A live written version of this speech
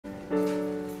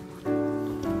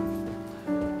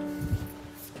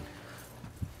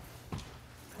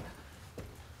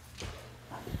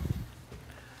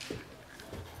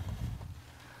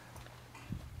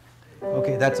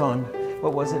that's on.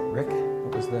 What was it, Rick?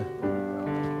 What was the...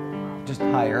 Just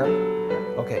higher up?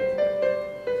 Okay.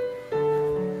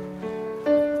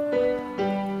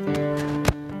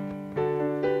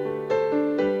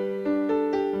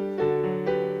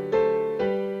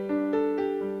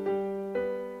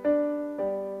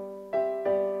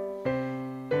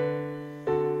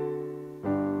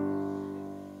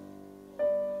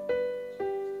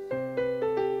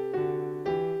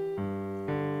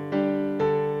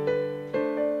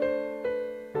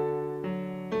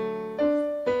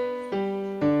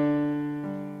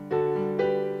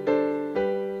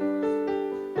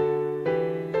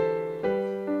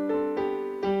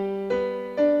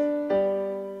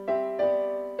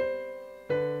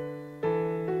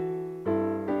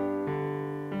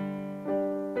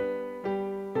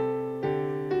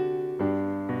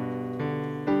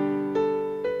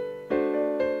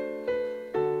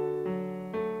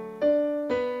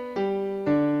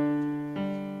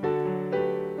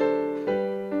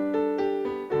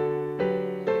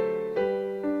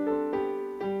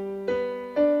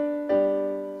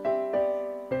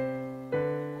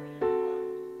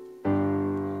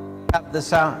 The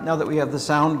sound, now that we have the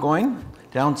sound going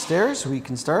downstairs, we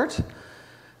can start.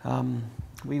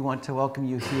 We want to welcome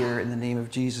you here in the name of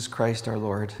Jesus Christ our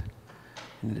Lord,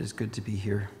 and it is good to be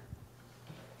here.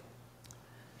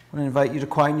 I want to invite you to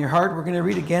quieten your heart. We're going to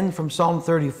read again from Psalm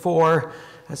 34,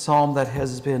 a psalm that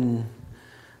has been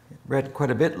read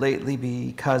quite a bit lately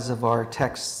because of our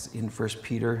texts in 1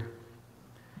 Peter.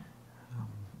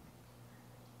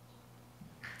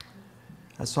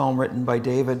 A psalm written by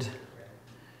David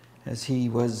as he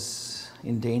was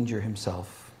in danger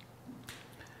himself.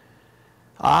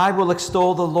 I will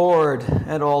extol the Lord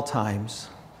at all times.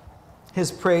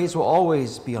 His praise will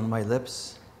always be on my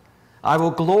lips. I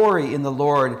will glory in the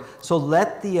Lord, so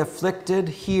let the afflicted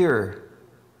hear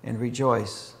and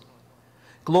rejoice.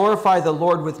 Glorify the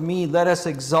Lord with me. Let us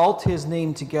exalt his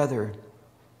name together.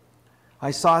 I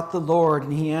sought the Lord,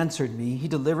 and he answered me. He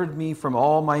delivered me from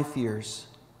all my fears.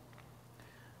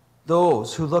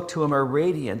 Those who look to him are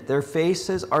radiant. Their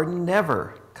faces are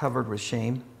never covered with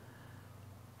shame.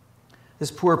 This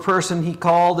poor person he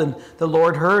called, and the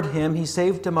Lord heard him. He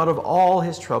saved him out of all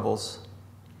his troubles.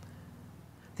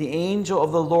 The angel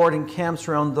of the Lord encamps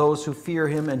around those who fear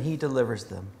him, and he delivers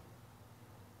them.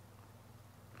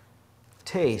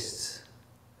 Taste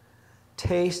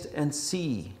and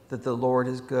see that the Lord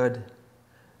is good.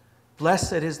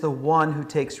 Blessed is the one who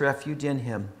takes refuge in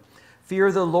him.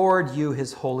 Fear the Lord, you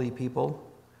his holy people,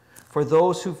 for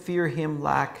those who fear him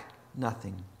lack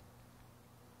nothing.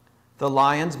 The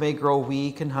lions may grow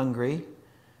weak and hungry,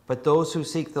 but those who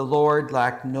seek the Lord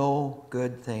lack no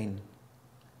good thing.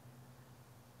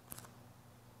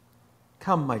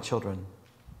 Come, my children,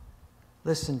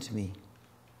 listen to me.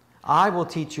 I will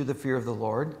teach you the fear of the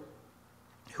Lord.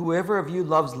 Whoever of you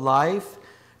loves life,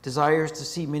 desires to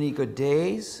see many good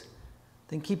days,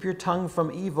 then keep your tongue from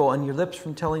evil and your lips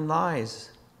from telling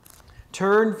lies.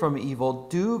 Turn from evil,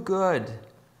 do good,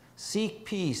 seek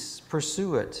peace,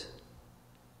 pursue it.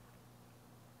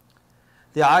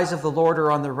 The eyes of the Lord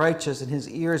are on the righteous, and his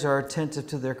ears are attentive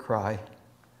to their cry.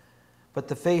 But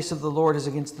the face of the Lord is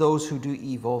against those who do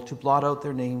evil, to blot out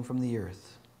their name from the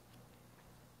earth.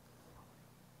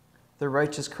 The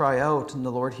righteous cry out, and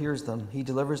the Lord hears them. He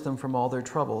delivers them from all their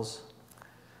troubles.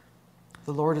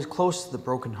 The Lord is close to the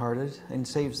brokenhearted and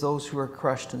saves those who are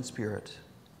crushed in spirit.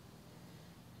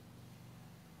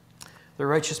 The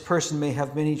righteous person may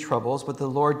have many troubles, but the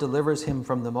Lord delivers him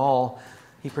from them all.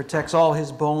 He protects all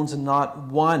his bones, and not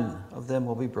one of them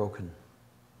will be broken.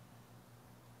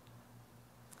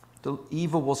 The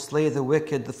evil will slay the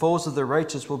wicked. The foes of the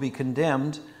righteous will be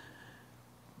condemned.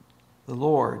 The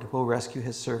Lord will rescue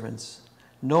his servants.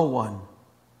 No one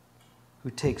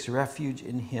who takes refuge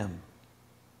in him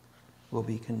will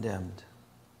be condemned.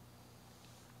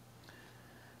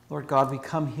 Lord God, we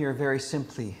come here very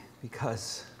simply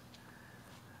because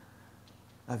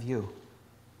of you.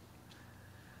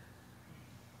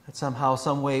 That somehow,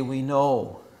 some way we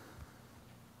know,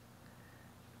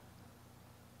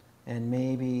 and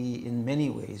maybe in many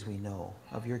ways we know,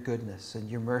 of your goodness and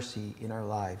your mercy in our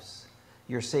lives,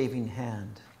 your saving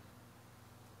hand,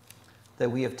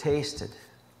 that we have tasted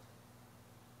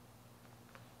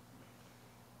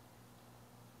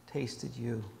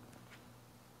you.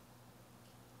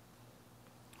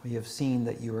 We have seen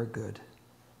that you are good.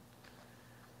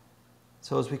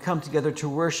 So as we come together to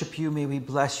worship you, may we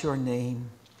bless your name.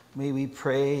 May we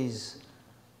praise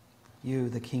you,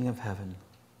 the King of heaven.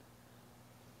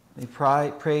 May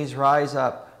praise rise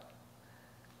up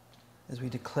as we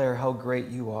declare how great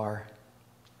you are.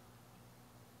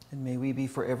 And may we be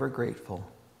forever grateful.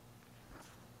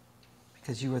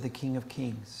 because you are the King of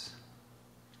Kings.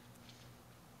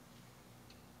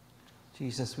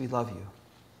 Jesus, we love you.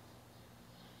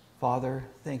 Father,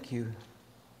 thank you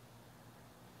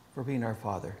for being our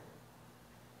Father.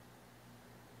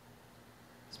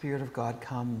 Spirit of God,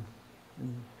 come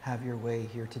and have your way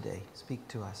here today. Speak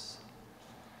to us,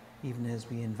 even as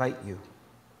we invite you,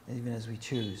 even as we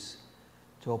choose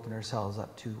to open ourselves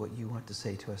up to what you want to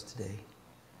say to us today,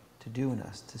 to do in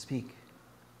us, to speak,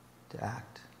 to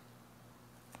act.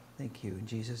 Thank you. In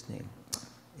Jesus' name,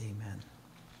 amen.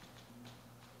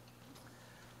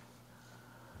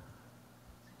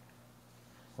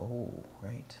 Oh,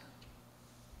 right.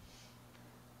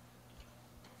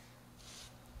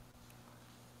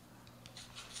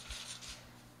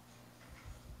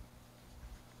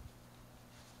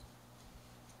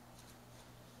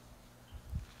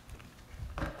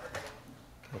 Okay,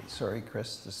 sorry,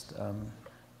 Chris. Just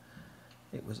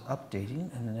it was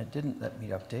updating, and then it didn't let me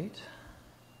update.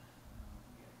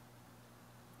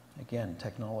 Again,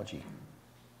 technology.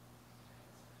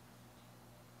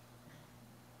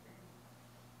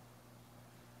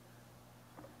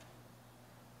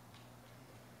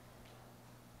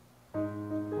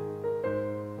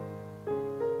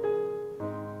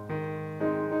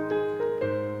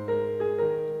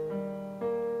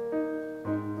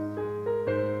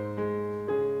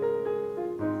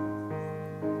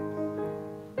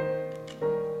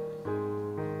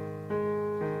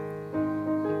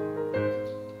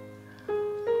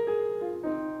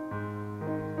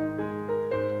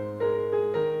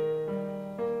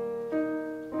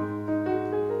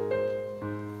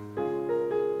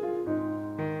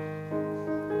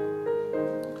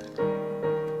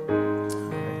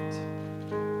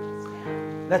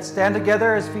 Let's stand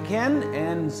together as we can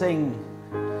and sing.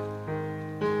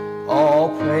 All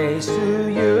praise to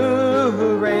you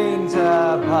who reigns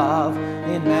above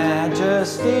in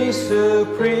majesty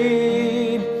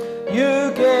supreme.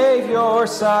 You gave your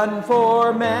Son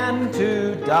for men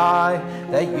to die,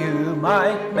 that you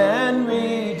might men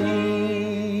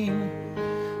redeem.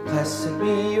 Blessed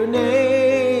be your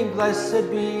name, blessed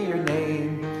be your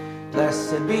name,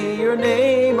 blessed be your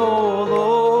name, O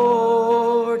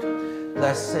Lord.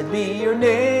 Blessed be your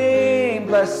name,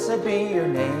 blessed be your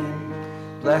name,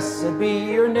 blessed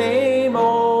be your name,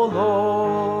 O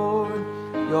Lord.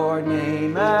 Your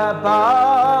name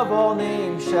above all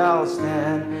names shall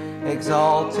stand,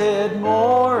 exalted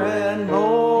more and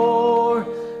more,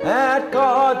 at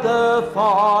God the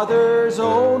Father's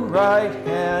own right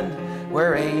hand,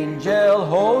 where angel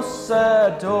hosts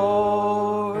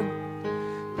adore.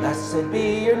 Blessed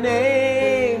be your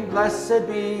name, blessed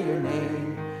be your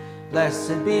name,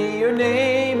 blessed be your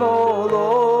name, O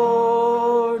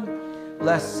Lord.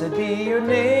 Blessed be your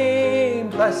name,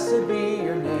 blessed be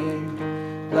your name,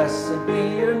 blessed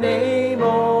be your name,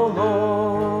 O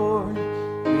Lord.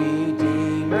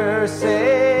 Redeemer,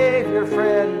 Savior,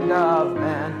 friend of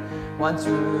man, once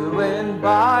ruined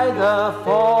by the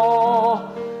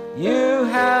fall, you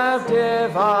have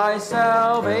devised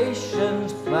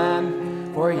salvation's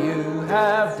plan, for you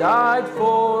have died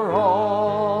for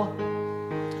all.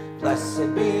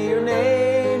 Blessed be your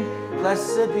name,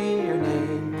 blessed be your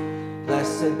name,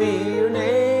 blessed be your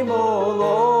name, O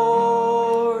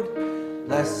Lord.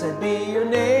 Blessed be your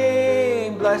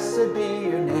name, blessed be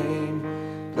your name,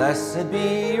 blessed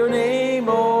be your name,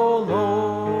 O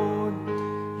Lord.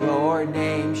 Your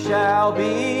name shall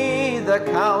be the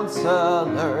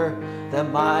Counselor, the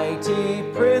mighty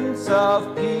Prince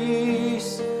of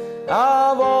Peace,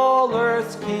 of all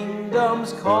earth's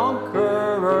kingdoms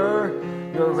conqueror.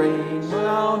 Your reign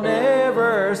will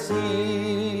never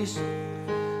cease.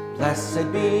 Blessed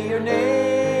be your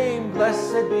name,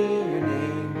 blessed be your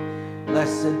name,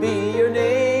 blessed be your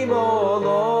name, O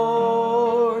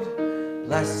Lord.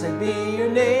 Blessed be your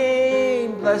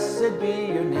name, blessed be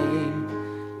your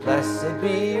name, blessed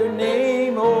be your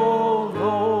name, O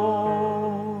Lord.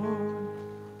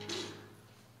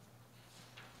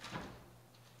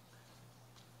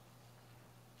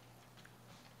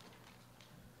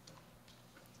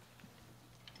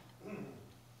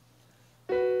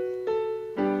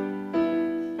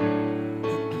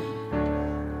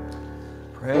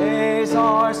 Praise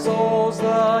our souls,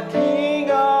 the King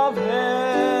of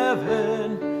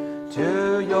heaven.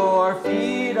 To your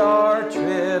feet our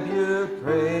tribute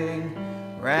bring.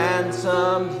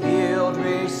 Ransomed, healed,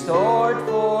 restored,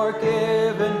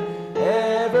 forgiven.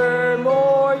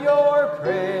 Evermore your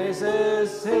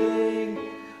praises sing.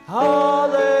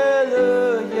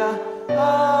 Hallelujah,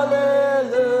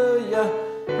 hallelujah.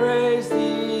 Praise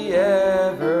the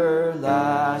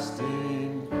everlasting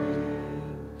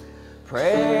King.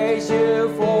 Praise you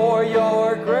for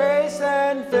your grace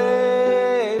and faith.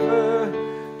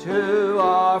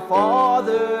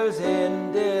 fathers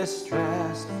in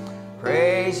distress.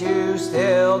 Praise you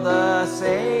still the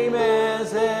same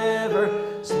as ever,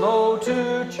 slow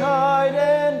to chide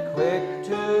and quick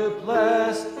to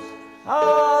bless.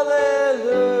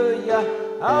 Alleluia,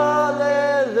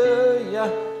 alleluia,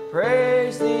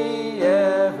 praise the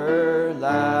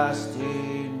everlasting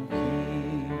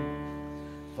King.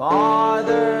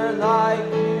 Father, like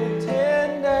you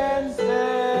tend and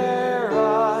spare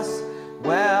us,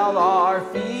 well our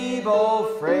feeble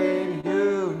frame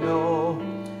you know.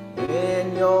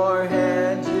 In your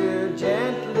hands you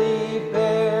gently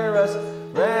bear us,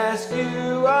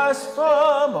 rescue us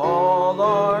from all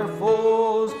our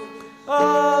foes.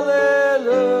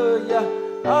 Alleluia,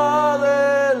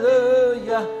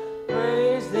 alleluia,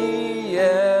 praise the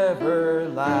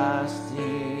everlasting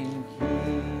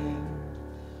King.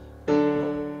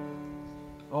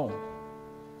 Oh,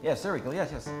 yes, there we go, yes,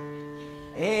 yes.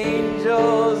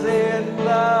 Angels in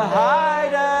the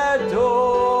height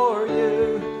adore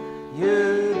you,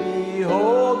 you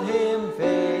behold him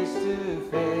face to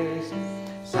face.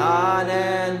 Sun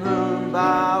and moon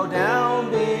bow down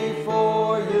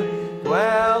before you,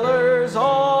 dwellers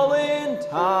all in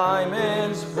time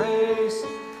and space.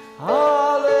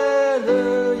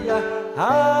 Hallelujah,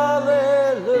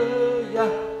 hallelujah,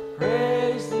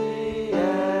 praise the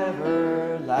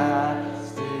everlasting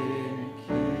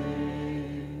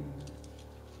King.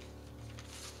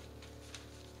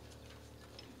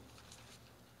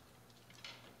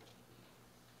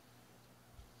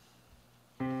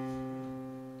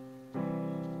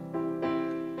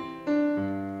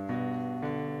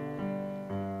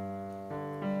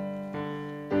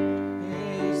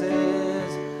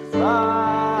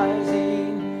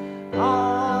 Rising,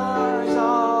 ours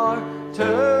are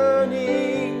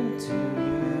turning to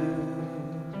you.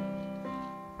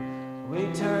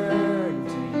 We turn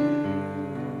to you.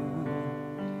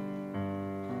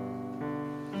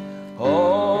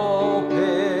 Hope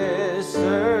is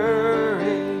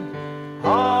stirring,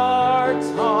 hearts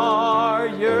are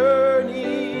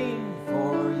yearning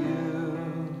for you.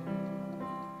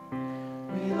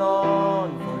 We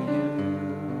long for you.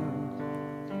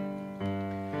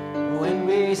 When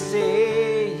we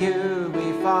see you,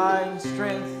 we find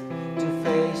strength to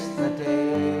face the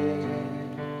day.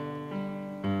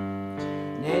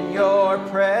 And in your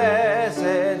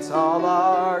presence, all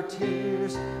our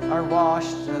tears are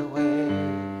washed away.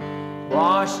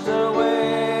 Washed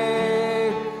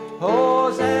away.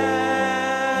 Hosanna,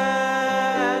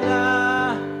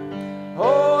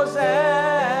 Hosanna.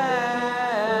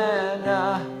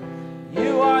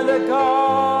 You are the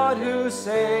God who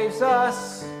saves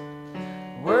us,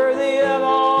 worthy of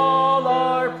all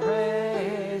our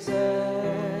praises.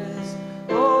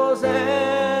 Hosanna,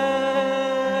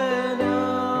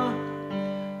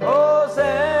 Hosanna,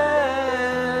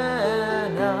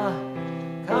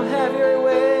 come have your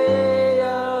way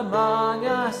among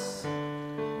us.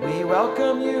 We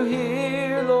welcome you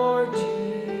here, Lord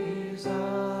Jesus.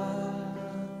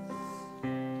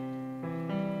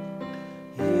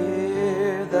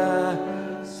 Hear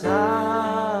the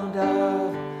sound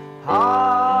of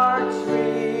hearts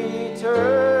returning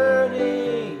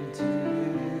to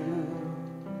you.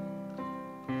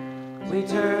 We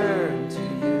turn to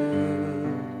you.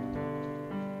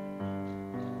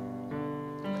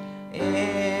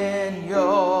 In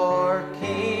your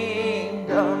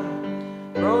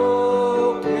kingdom,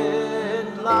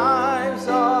 broken lives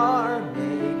are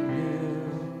made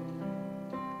new.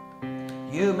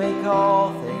 You make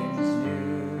all things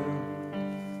new.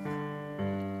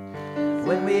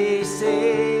 When we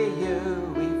see you,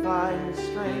 we find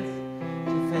strength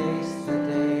to face the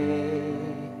day.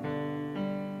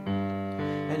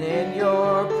 And in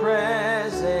your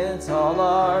presence, all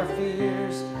our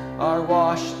fears are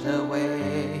washed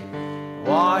away.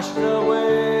 Washed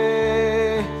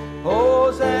away.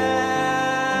 Hosanna,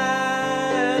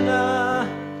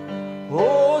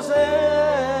 Hosanna.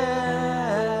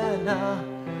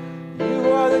 You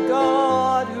are the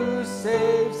God who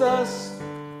saves us,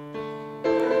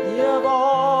 of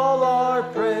all our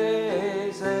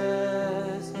praises.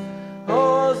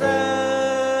 Hosanna,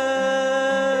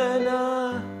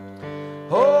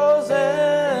 Hosanna,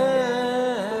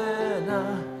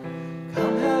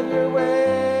 come have your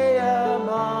way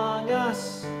among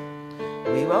us.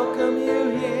 We welcome you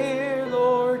here,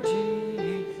 Lord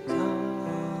Jesus.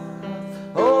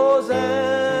 Hosanna,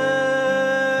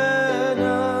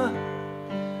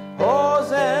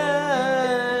 Hosanna,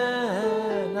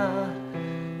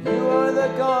 you are the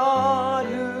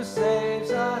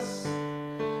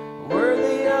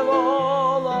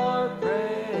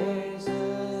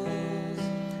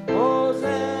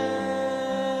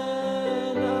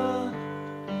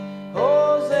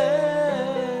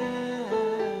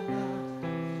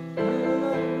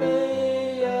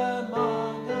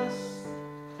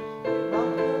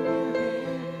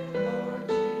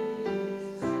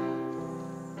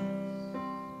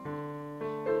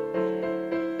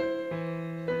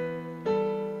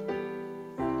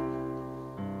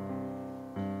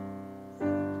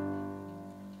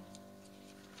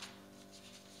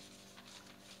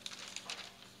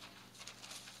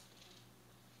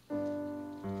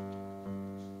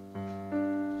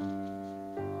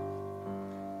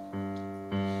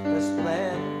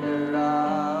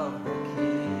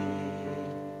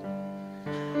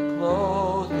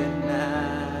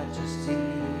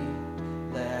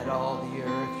all the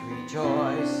earth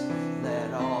rejoice.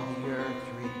 Let all the earth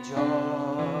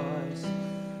rejoice.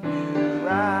 You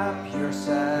wrap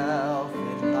yourself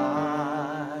in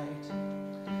light,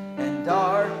 and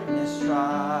darkness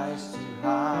tries to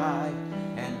hide,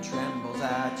 and trembles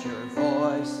at your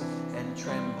voice, and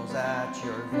trembles at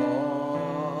your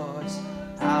voice.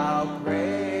 How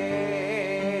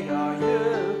great are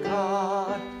you,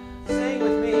 God? Sing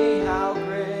with me, how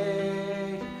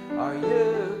great are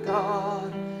you,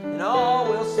 God? And all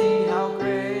will see how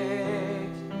great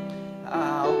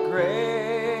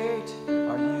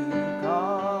are you,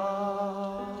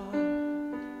 God.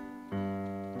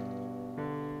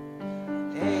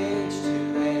 Age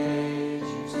to age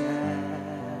you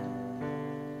stand,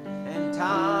 and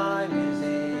time is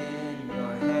in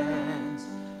your hands,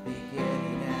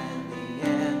 beginning and the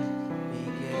end,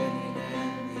 beginning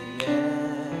and the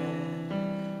end.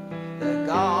 The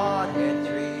Godhead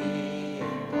three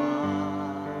in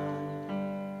one,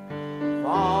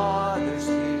 Father,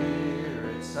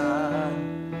 Spirit, Son,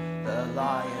 the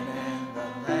Lion and the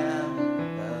Lamb,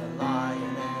 the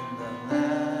Lion and the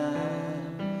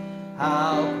Lamb.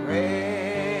 How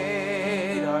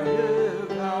great are you,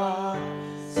 God?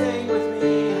 Sing with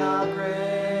me, how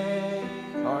great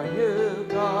are you,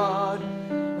 God?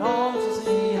 And all to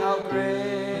see how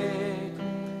great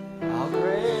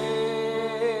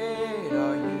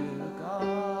are you,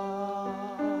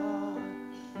 God?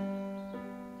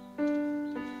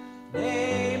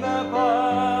 Name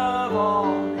above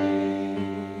all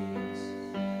names,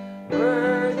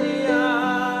 worthy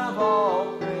of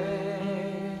all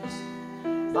praise.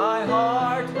 My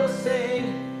heart will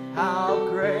sing, how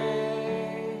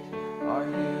great are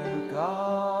you, God?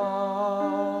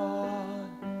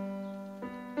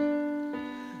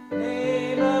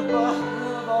 Name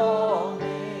above all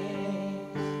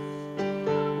names,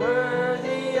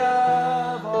 worthy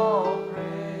of all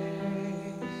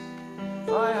praise.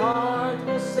 My heart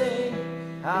will sing,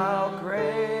 how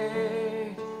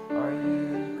great are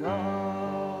you,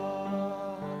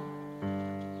 God?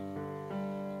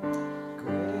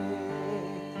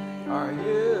 Great are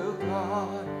you,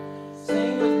 God?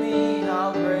 Sing with me,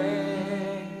 how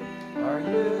great are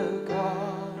you,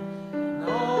 God? And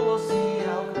all will see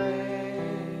how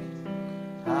great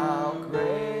are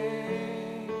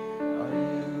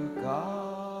you,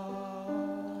 God?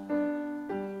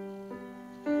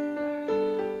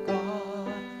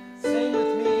 God, sing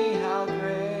with me, how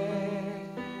great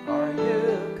are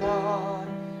you, God?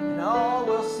 And all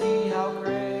will see how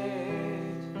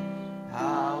great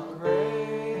are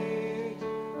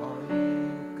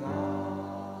you,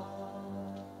 God?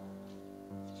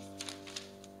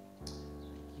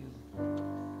 Thank you,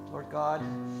 Lord God.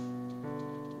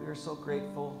 We are so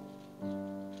grateful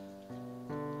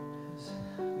as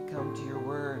we come to your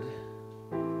word.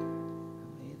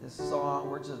 May the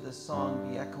words of this song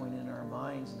be echoing in our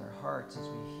minds and our hearts as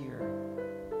we hear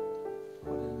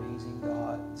what an amazing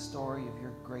God, the story of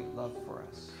your great love for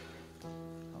us,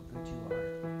 how good you are.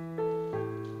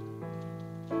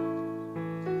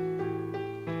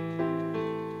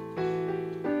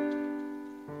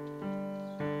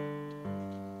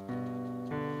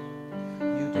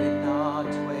 You did not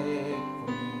wait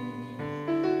for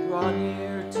me, draw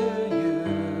near to you,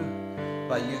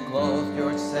 but you clothed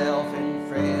yourself in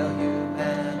frail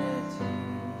humanity.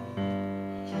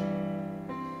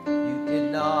 You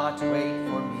did not wait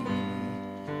for me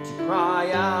to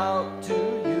cry out to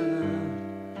you,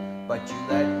 but you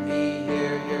let me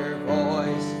hear your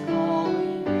voice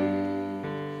calling me,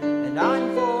 and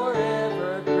I'm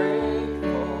forever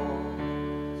grateful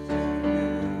to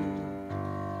you.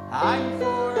 I'm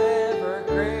forever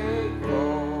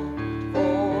grateful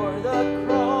for the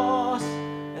cross,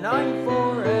 and I'm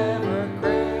forever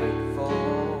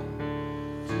grateful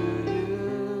to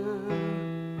you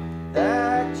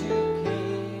that you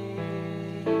came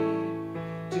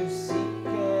to seek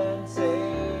and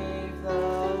save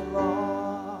the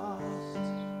lost.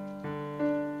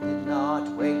 Did not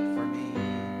wait for me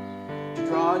to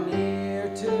draw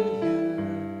near to you,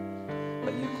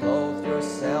 but you clothed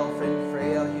yourself in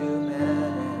frail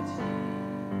humanity.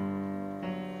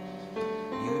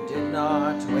 You did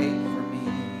not wait for me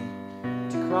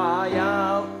to cry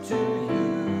out to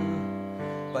you,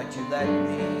 but you let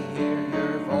me hear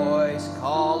your voice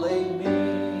calling me,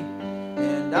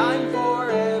 and I'm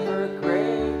forever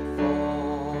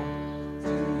grateful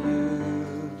to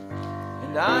you.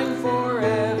 And I'm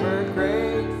forever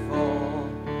grateful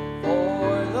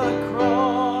for the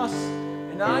cross,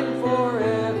 and I'm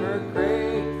forever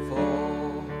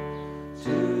grateful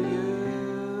to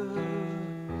you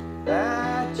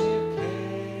that you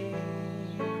came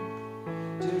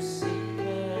to seek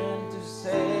and to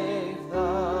save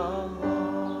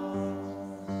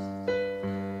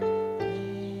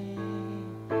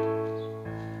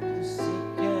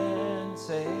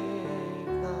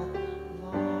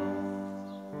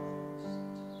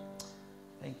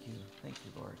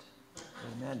Thank you, Lord.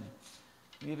 Amen.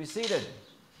 You may be seated.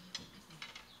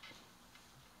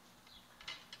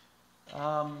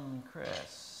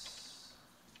 Chris.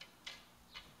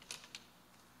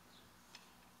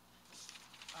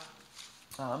 Do I have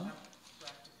to come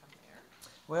there?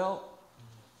 Well,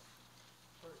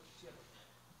 Or do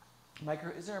you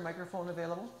have is there a microphone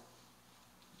available?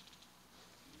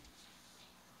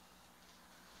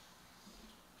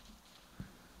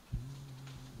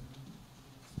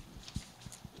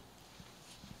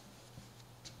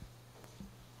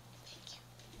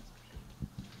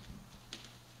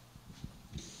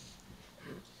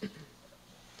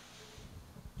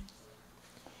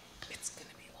 It's going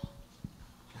to be long.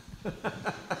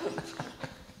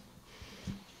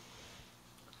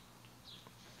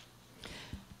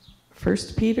 1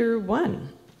 Peter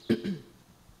 1.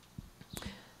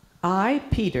 I,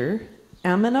 Peter,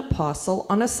 am an apostle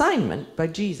on assignment by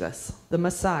Jesus, the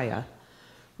Messiah,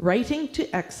 writing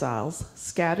to exiles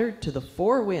scattered to the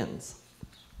four winds.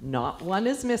 Not one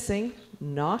is missing,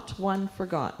 not one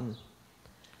forgotten.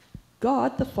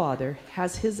 God the Father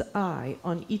has his eye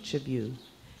on each of you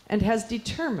and has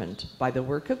determined by the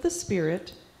work of the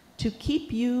Spirit to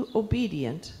keep you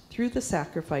obedient through the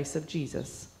sacrifice of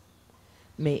Jesus.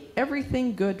 May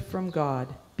everything good from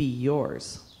God be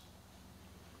yours.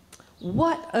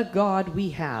 What a God we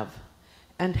have,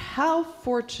 and how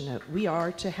fortunate we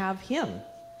are to have him,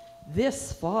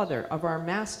 this Father of our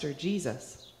Master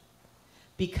Jesus.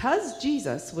 Because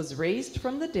Jesus was raised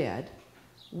from the dead,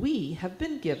 we have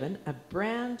been given a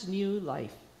brand new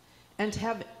life and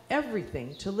have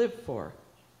everything to live for,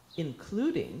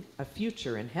 including a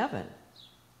future in heaven.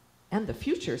 And the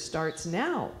future starts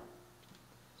now.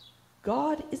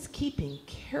 God is keeping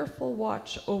careful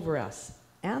watch over us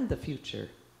and the future.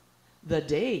 The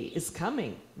day is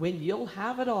coming when you'll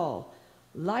have it all,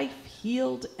 life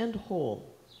healed and whole.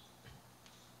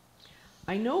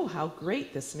 I know how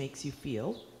great this makes you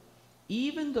feel,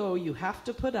 even though you have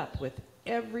to put up with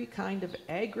every kind of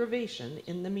aggravation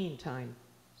in the meantime.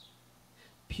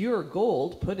 Pure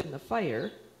gold put in the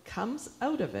fire comes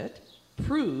out of it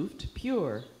proved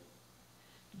pure.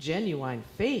 Genuine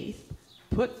faith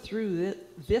put through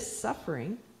this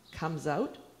suffering comes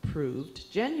out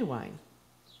proved genuine.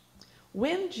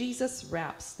 When Jesus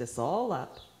wraps this all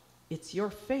up, it's your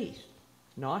faith,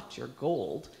 not your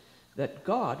gold, that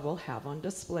God will have on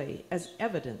display as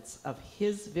evidence of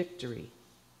his victory.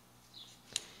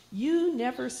 You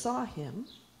never saw him,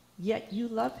 yet you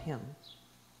love him.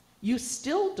 You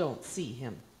still don't see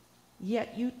him,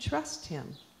 yet you trust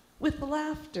him with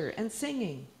laughter and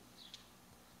singing.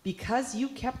 Because you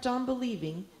kept on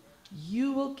believing,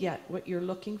 you will get what you're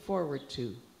looking forward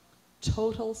to,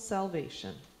 total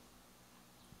salvation.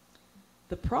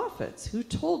 The prophets who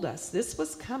told us this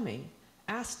was coming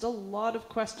asked a lot of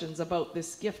questions about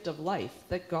this gift of life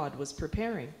that God was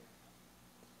preparing.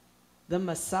 The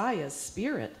Messiah's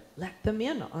Spirit let them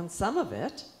in on some of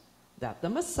it, that the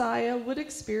Messiah would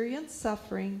experience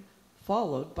suffering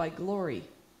followed by glory.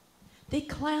 They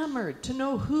clamored to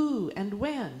know who and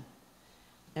when,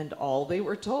 and all they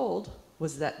were told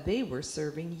was that they were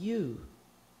serving you.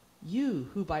 You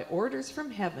who by orders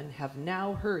from heaven have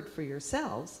now heard for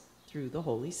yourselves through the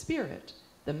Holy Spirit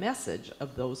the message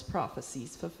of those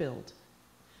prophecies fulfilled.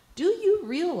 Do you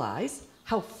realize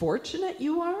how fortunate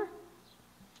you are?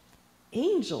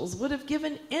 Angels would have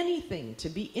given anything to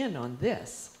be in on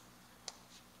this.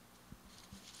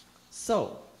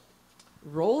 So,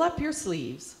 roll up your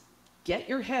sleeves, get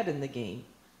your head in the game,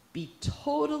 be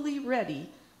totally ready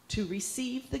to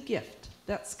receive the gift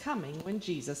that's coming when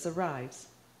Jesus arrives.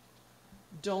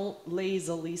 Don't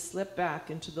lazily slip back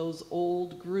into those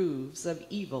old grooves of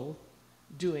evil,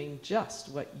 doing just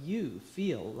what you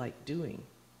feel like doing.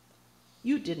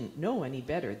 You didn't know any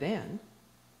better then,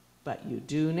 but you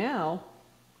do now.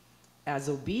 As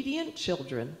obedient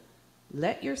children,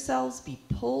 let yourselves be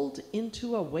pulled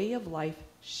into a way of life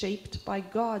shaped by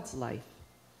God's life,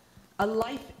 a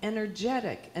life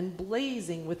energetic and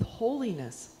blazing with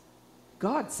holiness.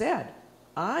 God said,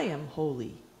 I am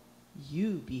holy,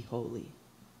 you be holy.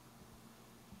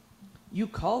 You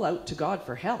call out to God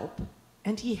for help,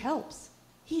 and he helps.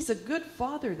 He's a good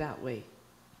father that way.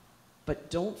 But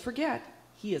don't forget,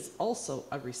 he is also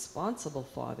a responsible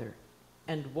father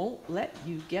and won't let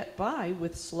you get by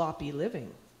with sloppy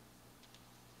living.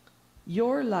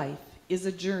 Your life is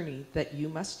a journey that you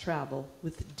must travel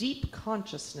with deep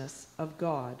consciousness of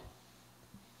God.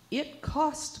 It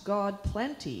cost God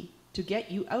plenty to get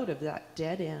you out of that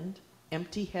dead-end,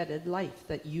 empty-headed life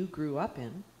that you grew up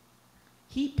in.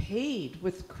 He paid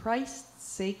with Christ's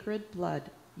sacred blood,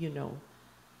 you know.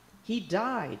 He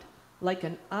died like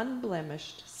an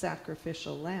unblemished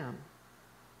sacrificial lamb.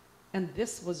 And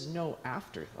this was no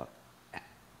afterthought.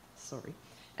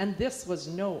 And this was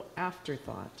no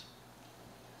afterthought.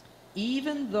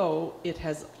 Even though it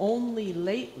has only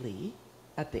lately,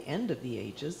 at the end of the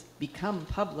ages, become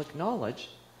public knowledge,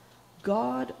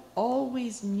 God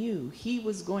always knew he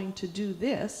was going to do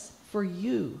this for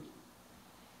you.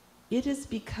 It is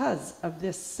because of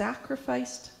this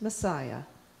sacrificed Messiah,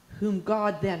 whom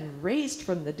God then raised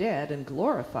from the dead and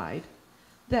glorified,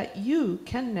 that you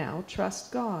can now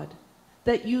trust God,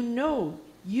 that you know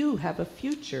you have a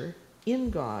future in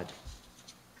God.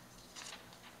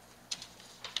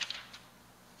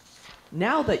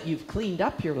 Now that you've cleaned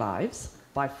up your lives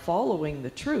by following the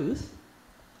truth,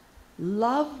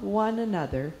 love one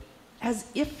another as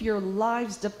if your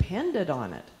lives depended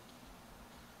on it.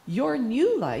 Your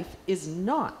new life is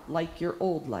not like your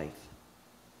old life.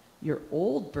 Your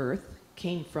old birth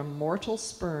came from mortal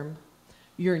sperm.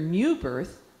 Your new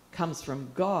birth comes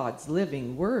from God's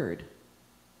living word.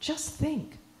 Just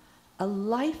think, a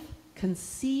life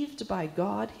conceived by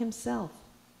God himself.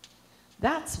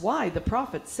 That's why the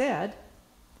prophet said,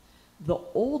 the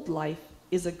old life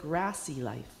is a grassy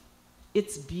life,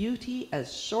 its beauty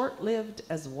as short-lived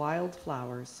as wild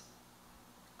flowers.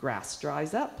 Grass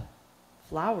dries up,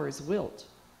 flowers wilt.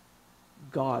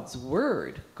 God's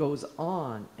word goes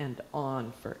on and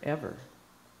on forever.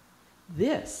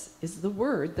 This is the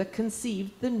word that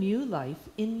conceived the new life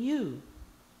in you.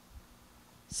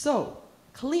 So,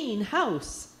 clean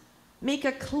house. Make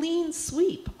a clean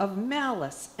sweep of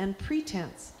malice and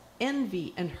pretense,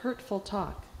 envy and hurtful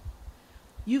talk.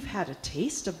 You've had a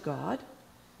taste of God.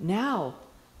 Now,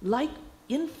 like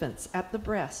infants at the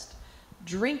breast,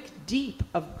 drink deep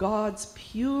of God's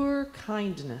pure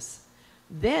kindness.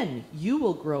 Then you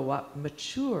will grow up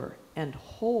mature and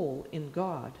whole in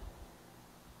God.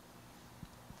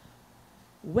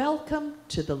 Welcome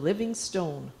to the living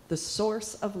stone, the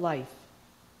source of life.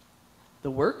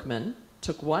 The workman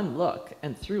took one look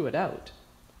and threw it out.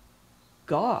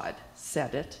 God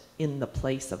set it in the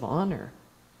place of honor.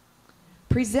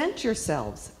 Present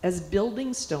yourselves as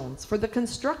building stones for the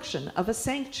construction of a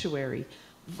sanctuary,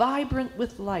 vibrant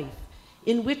with life,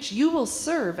 in which you will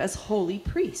serve as holy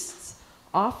priests,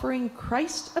 offering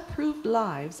Christ-approved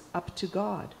lives up to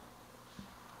God.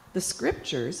 The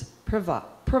scriptures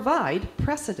provide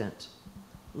precedent.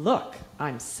 Look,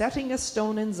 I'm setting a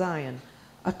stone in Zion,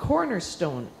 a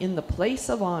cornerstone in the place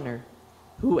of honor.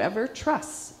 Whoever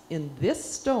trusts in this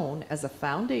stone as a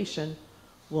foundation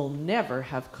will never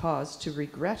have cause to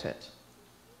regret it.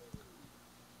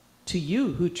 To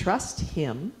you who trust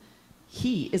him,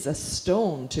 he is a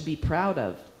stone to be proud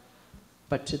of.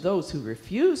 But to those who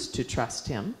refuse to trust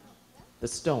him, the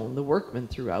stone the workman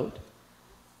threw out,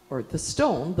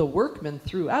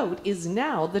 is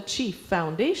now the chief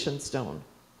foundation stone.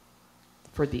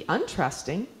 For the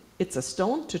untrusting, it's a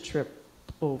stone to trip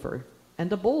over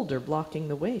and a boulder blocking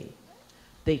the way.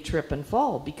 They trip and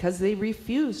fall because they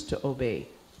refuse to obey,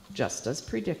 just as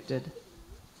predicted.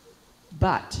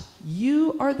 But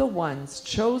you are the ones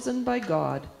chosen by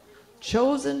God,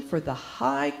 chosen for the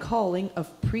high calling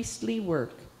of priestly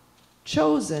work,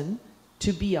 chosen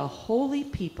to be a holy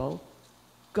people,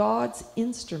 God's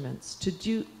instruments to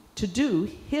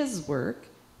do his work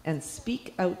and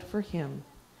speak out for him,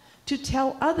 to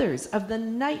tell others of the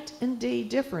night and day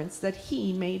difference that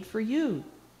he made for you,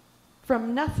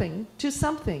 from nothing to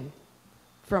something,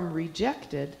 from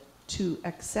rejected to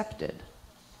accepted.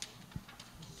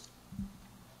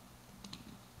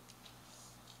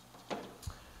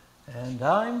 And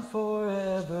I'm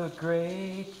forever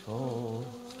grateful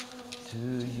to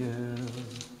you.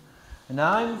 And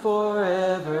I'm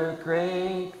forever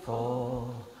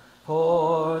grateful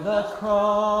for the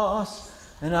cross.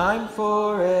 And I'm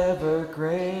forever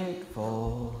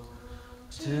grateful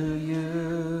to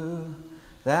you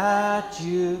that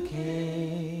you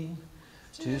came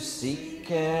to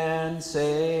seek and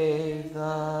save the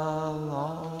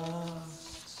lost.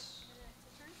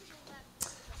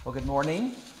 Well, good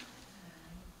morning.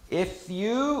 If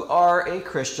you are a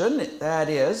Christian, that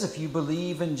is, if you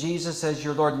believe in Jesus as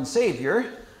your Lord and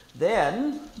Savior,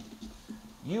 then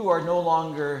you are no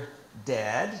longer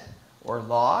dead or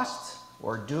lost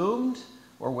or doomed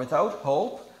or without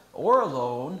hope or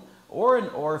alone or an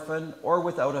orphan or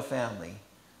without a family.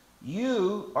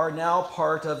 You are now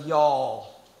part of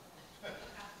y'all.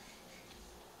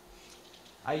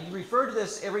 I refer to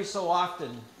this every so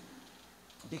often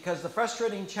because the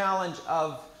frustrating challenge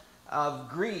of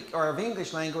Greek or of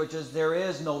English language is there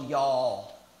is no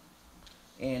y'all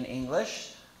in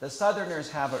English. The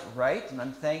Southerners have it right, and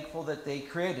I'm thankful that they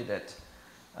created it.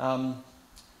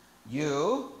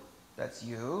 You That's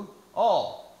you.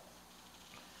 All.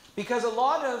 Because a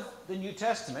lot of the New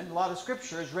Testament, a lot of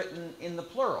Scripture is written in the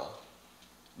plural.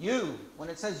 You. When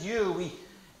it says you,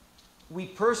 we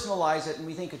personalize it and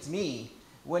we think it's me,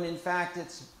 when in fact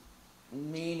it's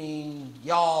meaning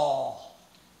y'all.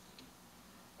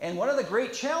 And one of the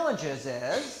great challenges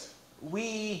is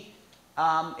we,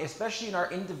 especially in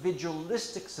our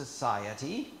individualistic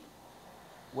society,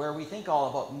 where we think all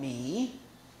about me,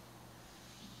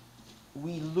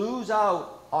 we lose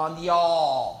out on the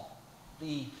all,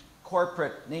 the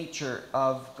corporate nature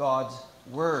of God's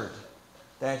Word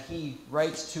that He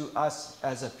writes to us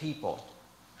as a people.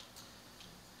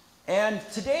 And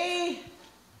today,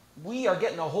 we are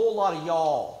getting a whole lot of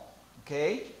y'all,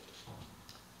 okay?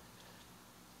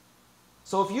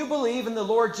 So if you believe in the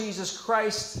Lord Jesus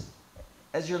Christ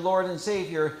as your Lord and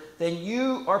Savior, then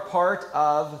you are part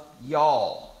of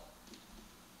y'all.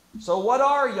 So what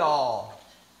are y'all?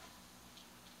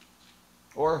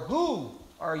 Or who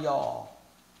are y'all?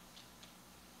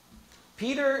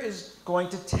 Peter is going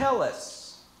to tell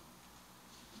us,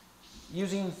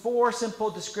 using 4 simple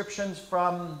descriptions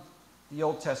from the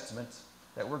Old Testament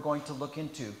that we're going to look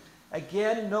into.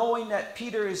 Again, knowing that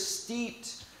Peter is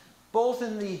steeped both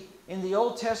in the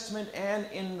Old Testament and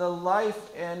in the life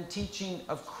and teaching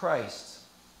of Christ.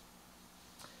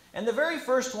 And the very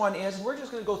first one is, and we're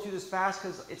just going to go through this fast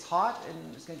because it's hot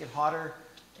and it's going to get hotter,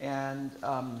 and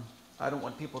I don't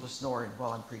want people to snore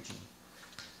while I'm preaching.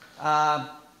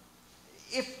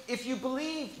 If you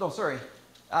believe,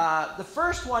 the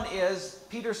first one is,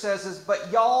 Peter says,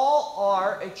 but y'all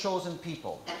are a chosen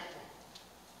people.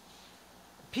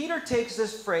 Peter takes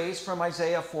this phrase from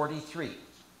Isaiah 43.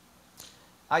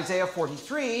 Isaiah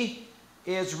 43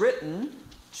 is written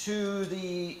to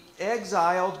the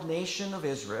exiled nation of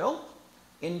Israel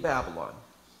in Babylon.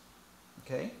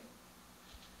 Okay?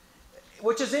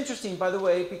 Which is interesting, by the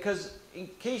way, because in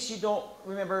case you don't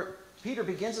remember, Peter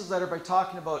begins his letter by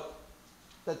talking about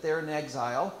that they're in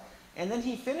exile, and then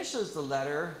he finishes the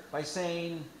letter by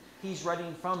saying he's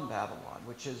writing from Babylon,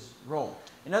 which is Rome.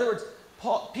 In other words,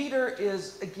 Peter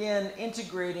is again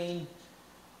integrating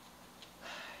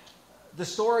the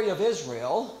story of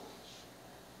Israel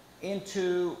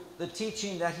into the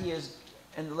teaching that he is,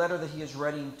 and the letter that he is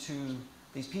writing to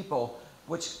these people,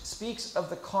 which speaks of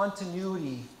the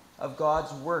continuity of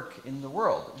God's work in the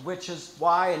world, which is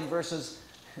why in verses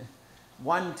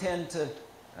 1:10 to,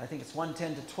 I think it's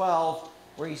 1:10 to 12,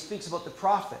 where he speaks about the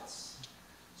prophets.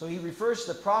 So he refers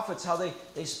to the prophets, how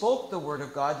they spoke the word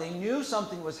of God. They knew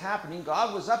something was happening.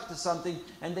 God was up to something,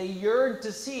 and they yearned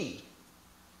to see.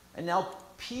 And now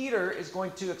Peter is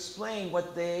going to explain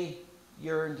what they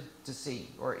yearned to see,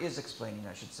 or is explaining,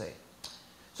 I should say.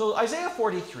 So Isaiah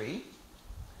 43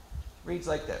 reads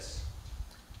like this.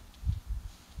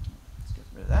 Let's get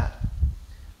rid of that.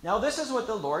 Now this is what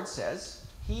the Lord says,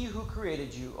 He who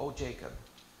created you, O Jacob,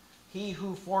 He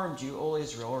who formed you, O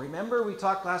Israel. Remember, we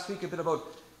talked last week a bit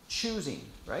about choosing,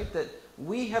 right? That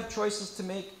we have choices to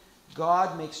make.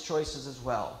 God makes choices as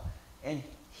well. And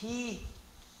He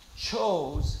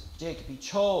chose Jacob. He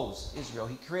chose Israel.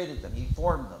 He created them. He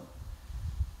formed them.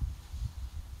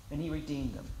 And He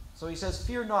redeemed them. So He says,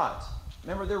 fear not.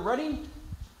 Remember, they're running.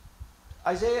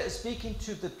 Isaiah is speaking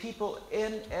to the people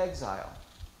in exile.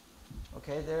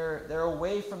 Okay, they're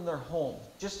away from their home.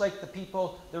 Just like the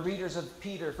people, the readers of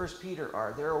Peter, 1 Peter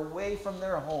are. They're away from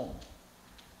their home.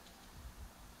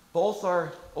 Both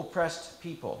are oppressed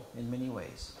people in many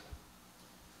ways.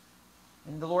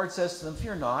 And the Lord says to them,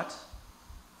 fear not,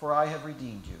 for I have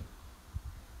redeemed you.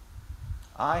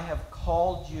 I have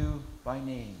called you by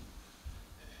name.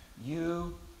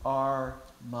 You are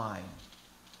mine.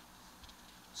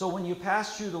 So when you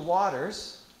pass through the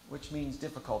waters, which means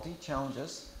difficulty,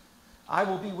 challenges, I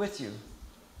will be with you.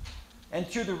 And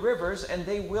through the rivers, and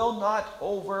they will not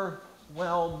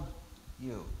overwhelm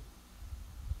you.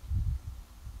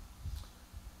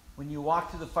 When you walk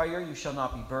through the fire, you shall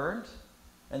not be burned,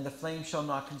 and the flame shall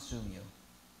not consume you.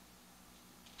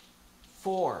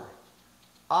 For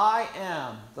I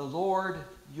am the Lord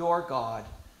your God,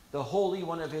 the Holy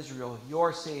One of Israel,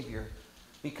 your Savior,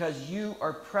 because you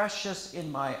are precious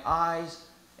in my eyes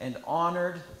and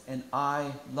honored, and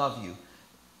I love you.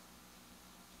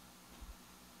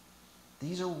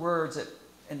 These are words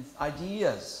and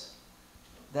ideas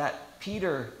that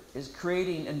Peter is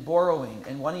creating and borrowing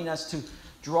and wanting us to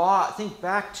think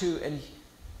back to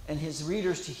and his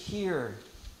readers to hear.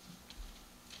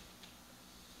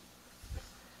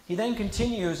 He then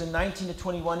continues in 19 to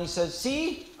 21. He says,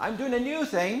 see, I'm doing a new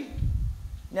thing.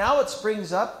 Now it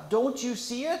springs up. Don't you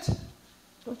see it?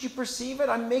 Don't you perceive it?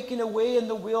 I'm making a way in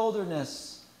the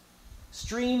wilderness,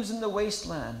 streams in the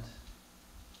wasteland.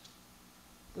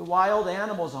 The wild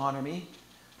animals honor me.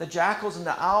 The jackals and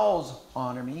the owls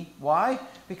honor me. Why?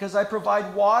 Because I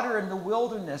provide water in the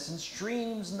wilderness and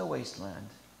streams in the wasteland.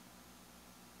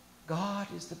 God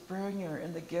is the bringer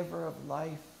and the giver of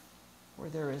life where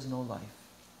there is no life.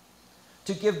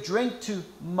 To give drink to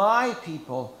my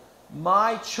people,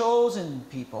 my chosen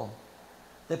people,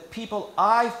 the people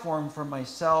I formed for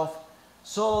myself,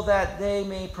 so that they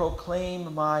may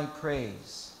proclaim my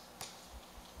praise.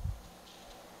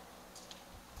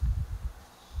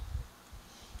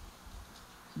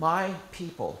 My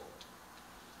people.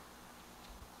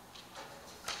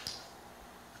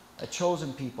 A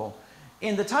chosen people.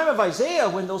 In the time of Isaiah,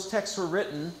 when those texts were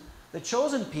written, the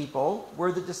chosen people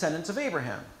were the descendants of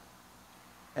Abraham.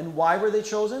 And why were they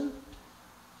chosen?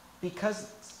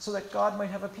 Because so that God might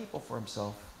have a people for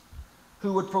himself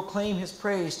who would proclaim his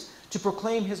praise, to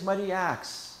proclaim his mighty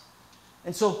acts.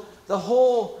 And so the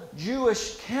whole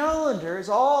Jewish calendar is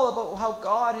all about how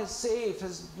God has saved,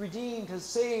 has redeemed, has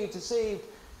saved, has saved.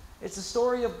 It's the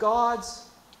story of God's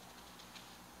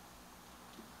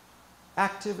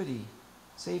activity,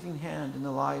 saving hand in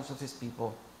the lives of his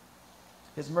people.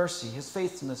 His mercy, his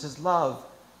faithfulness, his love.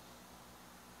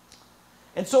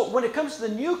 And so when it comes to the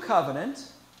new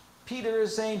covenant, Peter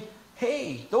is saying,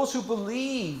 hey, those who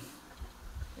believe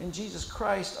in Jesus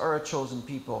Christ are a chosen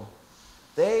people.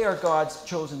 They are God's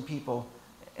chosen people.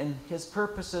 And his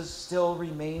purposes still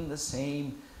remain the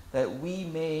same, that we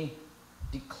may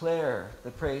declare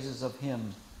the praises of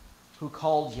him who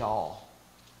called y'all.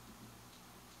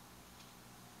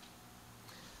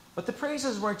 But the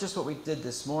praises weren't just what we did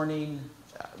this morning,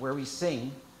 where we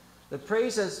sing. The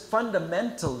praises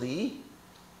fundamentally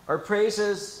are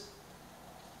praises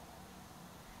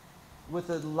with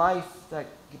a life that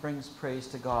brings praise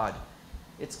to God.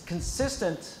 It's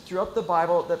consistent throughout the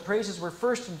Bible that praises were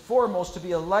first and foremost to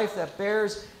be a life that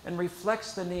bears and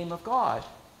reflects the name of God.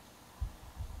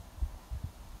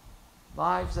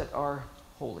 Lives that are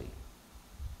holy.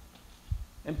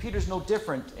 And Peter's no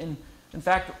different. In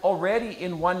fact, already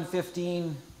in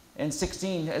 1:15 and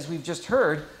 16, as we've just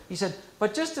heard, he said,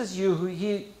 but just as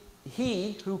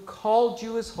he who called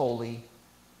you is holy,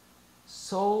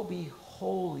 so be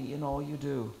holy in all you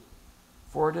do.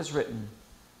 For it is written,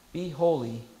 be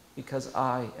holy because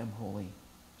I am holy.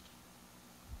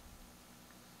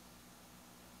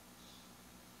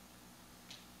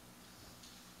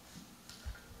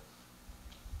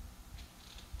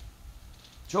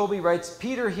 Joby writes,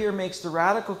 Peter here makes the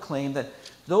radical claim that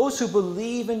those who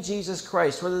believe in Jesus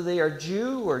Christ, whether they are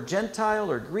Jew or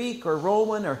Gentile or Greek or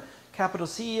Roman or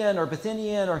Cappadocian or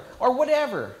Bithynian or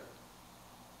whatever,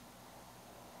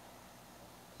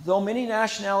 though many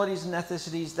nationalities and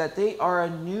ethnicities, that they are a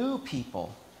new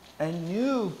people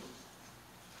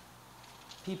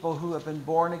who have been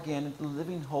born again into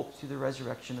living hope through the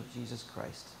resurrection of Jesus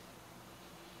Christ.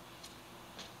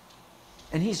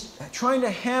 And he's trying to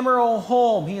hammer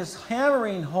home, he is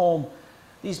hammering home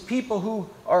these people who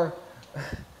are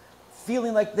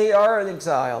feeling like they are in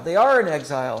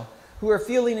exile, who are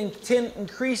feeling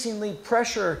increasingly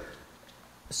pressure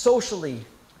socially,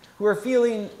 who are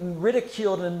feeling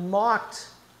ridiculed and mocked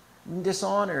and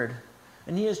dishonored.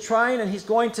 And he is trying, and he's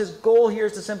going to, his goal here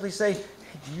is to simply say, hey,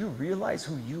 do you realize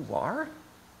who you are?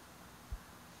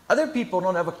 Other people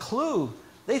don't have a clue.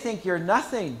 They think you're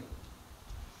nothing.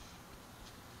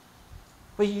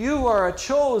 But you are a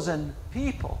chosen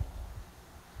people.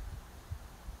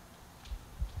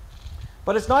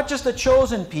 But it's not just the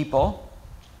chosen people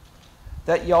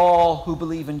that y'all who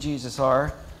believe in Jesus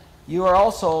are.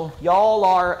 Y'all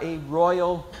are a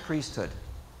royal priesthood.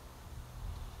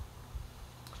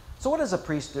 So what does a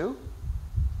priest do?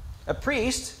 A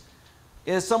priest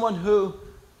is someone who,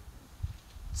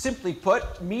 simply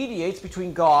put, mediates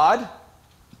between God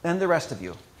and the rest of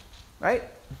you. Right?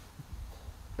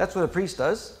 That's what a priest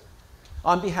does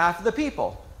on behalf of the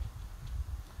people.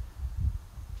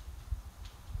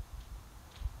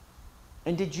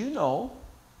 And did you know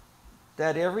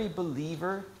that every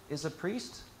believer is a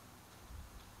priest?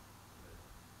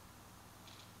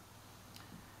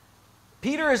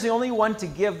 Peter is the only one to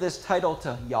give this title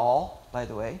to y'all, by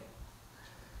the way.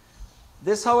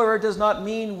 This, however, does not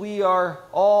mean we are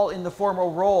all in the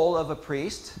formal role of a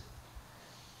priest,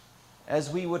 as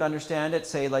we would understand it,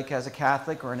 say, like as a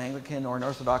Catholic or an Anglican or an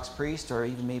Orthodox priest, or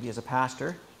even maybe as a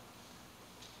pastor.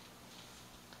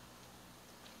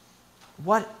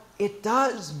 What it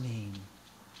does mean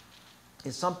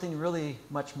is something really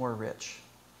much more rich.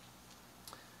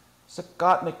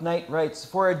 Scott McKnight writes,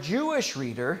 for a Jewish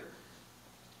reader,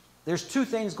 there's two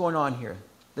things going on here.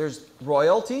 There's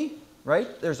royalty,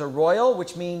 right? There's a royal,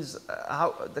 which means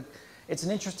it's an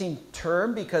interesting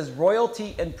term because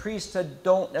royalty and priesthood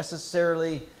don't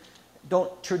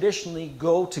traditionally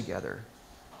go together.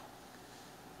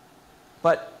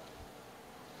 But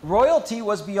royalty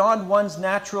was beyond one's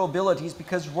natural abilities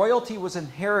because royalty was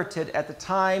inherited at the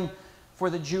time for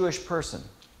the Jewish person.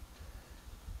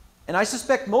 And I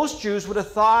suspect most Jews would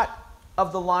have thought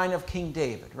of the line of King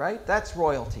David, right? That's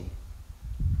royalty.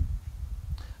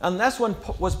 Unless one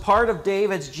was part of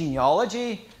David's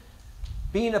genealogy,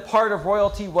 being a part of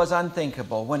royalty was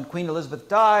unthinkable. When Queen Elizabeth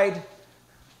died,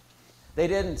 they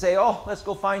didn't say, oh, let's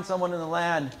go find someone in the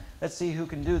land. Let's see who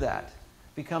can do that.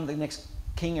 Become the next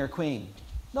king or queen.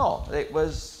 No, it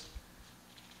was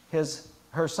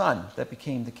her son that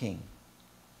became the king.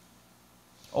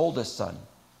 Oldest son.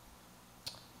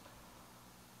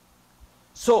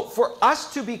 So for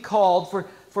us to be called,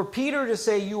 for Peter to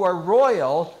say you are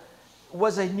royal,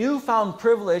 was a newfound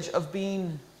privilege of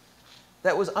being,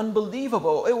 that was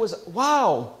unbelievable. It was,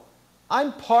 wow,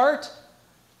 I'm part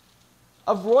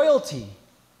of royalty.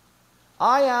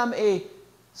 I am a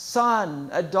son,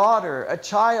 a daughter, a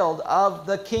child of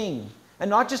the King. And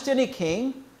not just any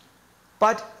king,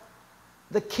 but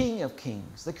the King of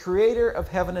Kings, the creator of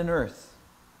heaven and earth.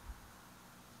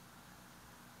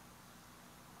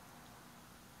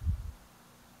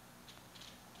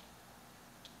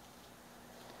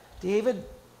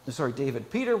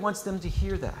 Peter wants them to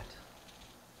hear that.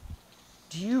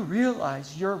 Do you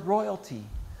realize your royalty?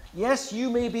 Yes, you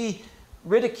may be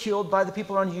ridiculed by the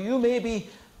people around you. You may be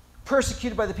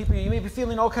persecuted by the people. You may be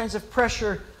feeling all kinds of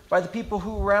pressure by the people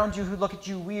who around you who look at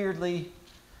you weirdly.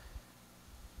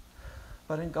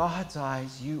 But in God's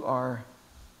eyes, you are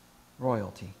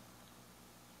royalty.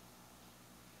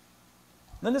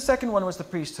 Then the second one was the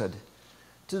priesthood.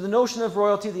 To the notion of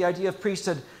royalty, the idea of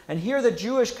priesthood. And here the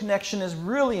Jewish connection is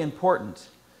really important.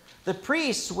 The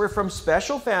priests were from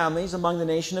special families among the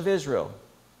nation of Israel.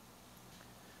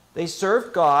 They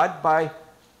served God by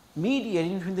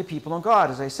mediating between the people and God,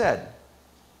 as I said.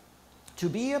 To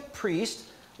be a priest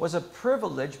was a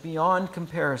privilege beyond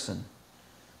comparison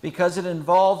because it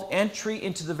involved entry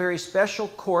into the very special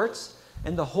courts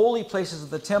and the holy places of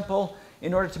the temple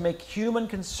in order to make human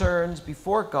concerns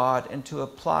before God and to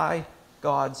apply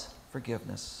God's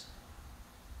forgiveness.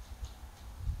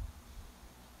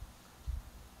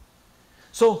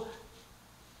 So,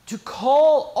 to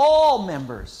call all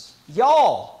members,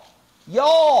 y'all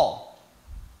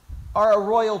are a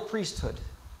royal priesthood,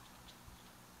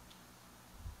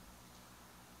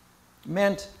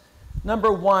 meant,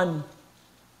 number one,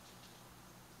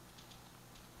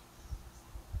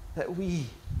 that we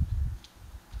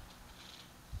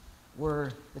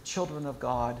were the children of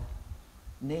God,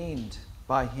 named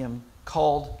by Him,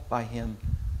 called by Him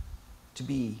to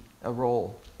be a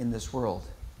role in this world.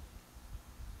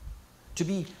 To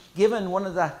be given one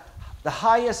of the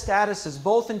highest statuses,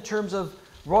 both in terms of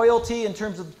royalty, in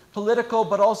terms of political,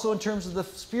 but also in terms of the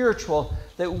spiritual,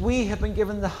 that we have been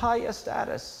given the highest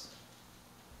status.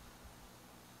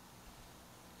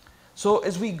 So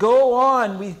as we go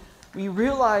on, we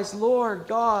realize, Lord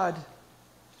God,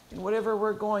 in whatever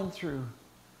we're going through,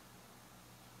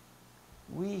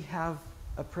 we have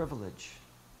a privilege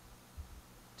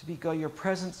to be your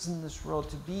presence in this world,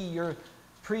 to be your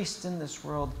priest in this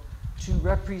world, to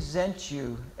represent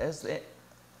you as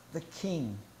the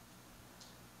King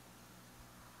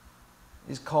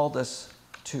has called us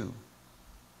to.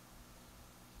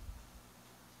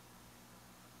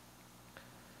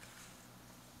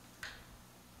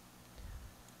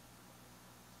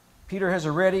 Peter has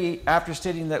already, after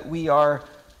stating that we are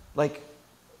like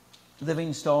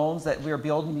living stones, that we are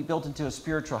built into a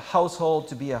spiritual household,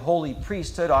 to be a holy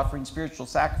priesthood, offering spiritual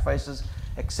sacrifices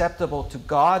acceptable to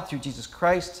God through Jesus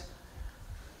Christ.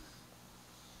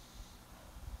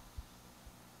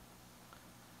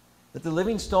 That the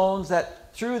living stones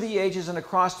that through the ages and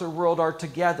across the world are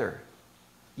together,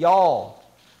 y'all,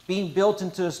 being built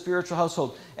into a spiritual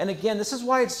household. And again, this is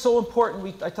why it's so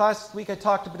important. Last week I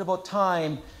talked a bit about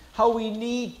time, how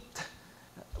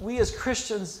we as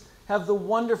Christians have the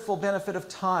wonderful benefit of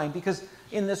time, because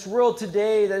in this world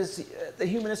today, that is the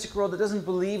humanistic world that doesn't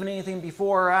believe in anything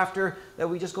before or after, that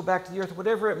we just go back to the earth,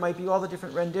 whatever it might be, all the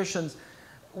different renditions,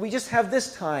 we just have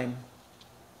this time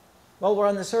while we're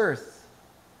on this earth.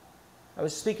 I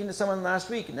was speaking to someone last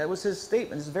week, and that was his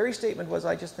statement. His very statement was,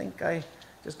 I just think I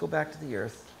just go back to the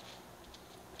earth.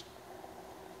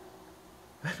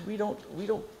 But we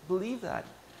don't believe that.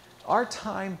 Our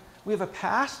time, we have a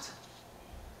past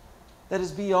that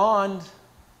is beyond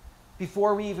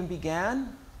before we even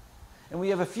began, and we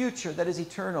have a future that is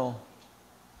eternal.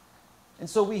 And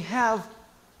so we have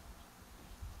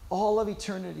all of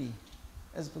eternity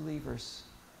as believers.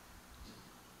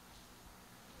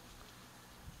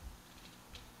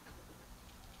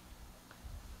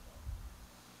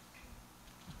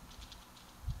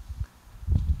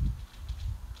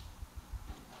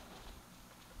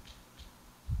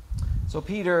 So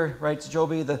Peter writes,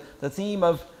 Joby, the theme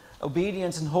of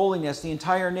obedience and holiness, the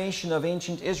entire nation of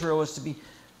ancient Israel is to be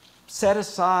set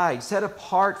aside, set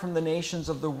apart from the nations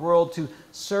of the world to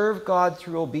serve God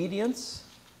through obedience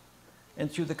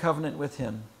and through the covenant with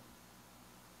him.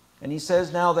 And he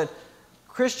says now that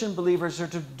Christian believers are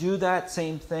to do that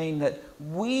same thing, that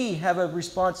we have a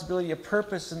responsibility, a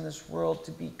purpose in this world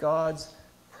to be God's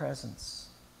presence,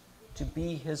 to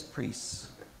be his priests.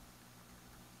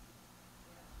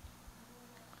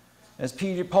 As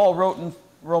Paul wrote in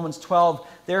Romans 12,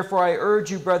 therefore I urge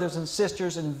you, brothers and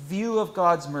sisters, in view of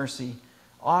God's mercy,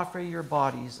 offer your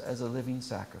bodies as a living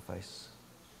sacrifice.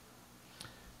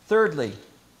 Thirdly,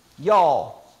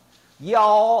 y'all.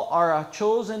 Y'all are a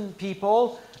chosen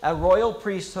people, a royal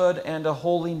priesthood, and a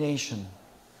holy nation.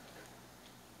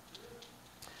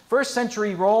 First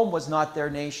century Rome was not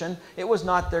their nation. It was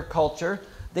not their culture.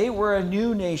 They were a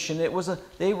new nation.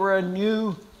 They were a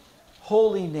new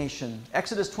holy nation.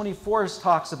 Exodus 24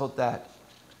 talks about that.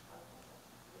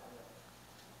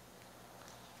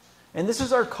 And this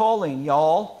is our calling,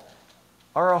 y'all.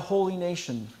 Are a holy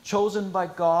nation, chosen by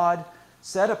God,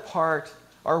 set apart,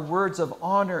 are words of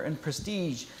honor and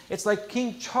prestige. It's like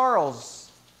King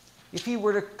Charles, if he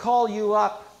were to call you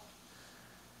up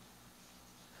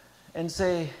and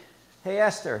say, hey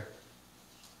Esther,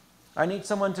 I need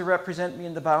someone to represent me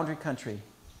in the boundary country.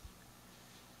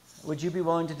 Would you be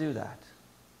willing to do that?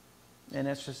 And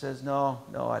Esther says, no,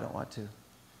 I don't want to.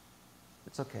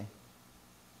 It's okay.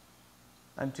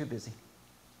 I'm too busy.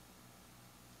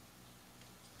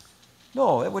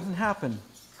 No, it wouldn't happen.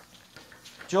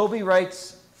 Joby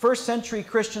writes, first century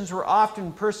Christians were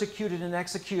often persecuted and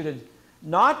executed,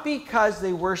 not because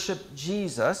they worshiped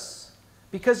Jesus,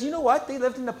 because you know what? They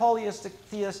lived in a polytheistic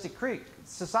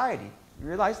society. You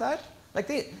realize that?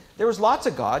 There was lots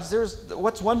of gods.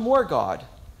 What's one more God?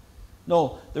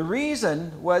 No, the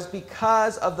reason was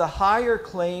because of the higher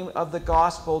claim of the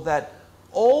gospel that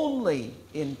only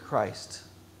in Christ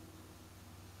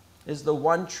is the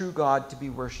one true God to be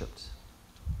worshipped.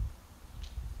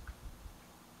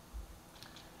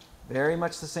 Very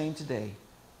much the same today.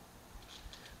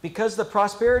 Because the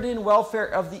prosperity and welfare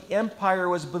of the empire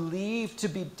was believed to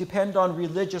depend on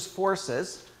religious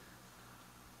forces,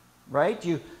 right?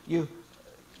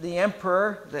 The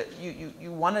emperor, that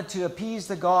you wanted to appease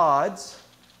the gods,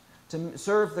 to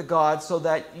serve the gods so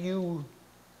that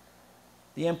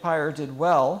the empire did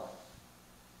well.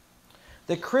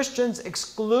 The Christians'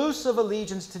 exclusive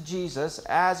allegiance to Jesus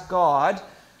as God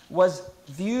was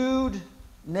viewed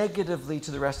negatively to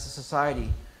the rest of society.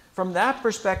 From that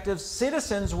perspective,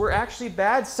 citizens were actually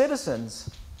bad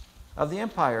citizens of the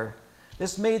empire.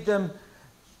 This made them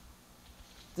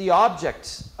the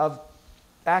object of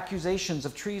accusations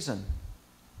of treason.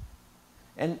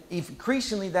 And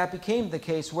increasingly that became the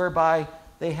case whereby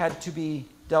they had to be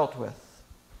dealt with.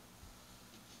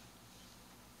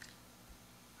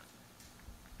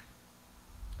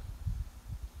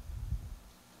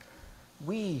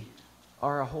 We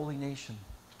are a holy nation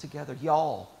together,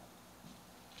 y'all.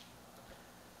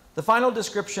 The final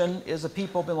description is a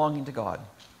people belonging to God.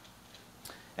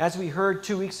 As we heard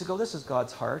 2 weeks ago, this is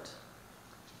God's heart.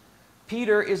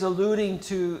 Peter is alluding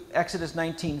to Exodus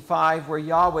 19:5, where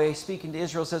Yahweh, speaking to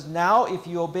Israel, says, now if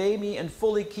you obey me and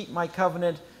fully keep my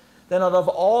covenant, then out of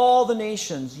all the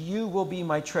nations you will be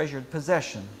my treasured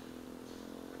possession.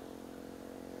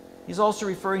 He's also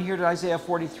referring here to Isaiah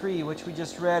 43, which we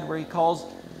just read, where he calls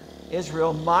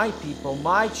Israel my people,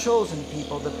 my chosen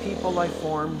people, the people I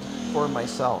formed for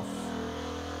myself.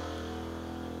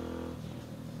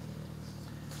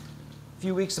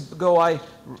 Two weeks ago, I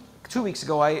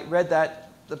read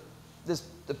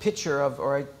the picture of,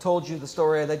 or I told you the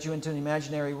story, I led you into an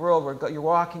imaginary world where you're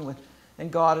walking with,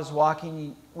 and God is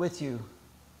walking with you.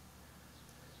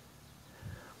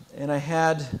 And I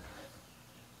had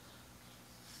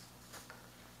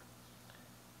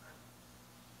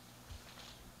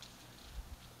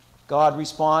God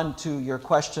respond to your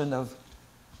question of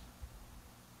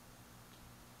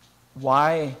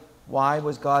why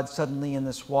was God suddenly in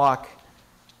this walk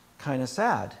kind of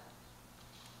sad?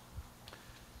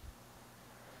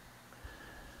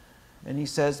 And he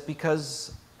says,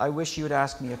 because I wish you would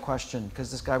ask me a question, because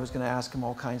this guy was going to ask him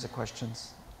all kinds of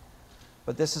questions.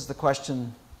 But this is the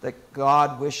question that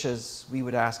God wishes we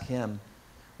would ask him.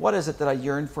 What is it that I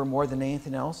yearn for more than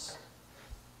anything else?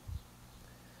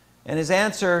 And his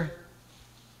answer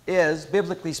is,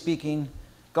 biblically speaking,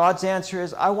 God's answer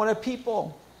is, I want a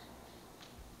people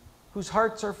whose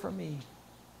hearts are for me.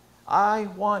 I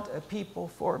want a people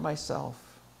for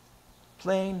myself.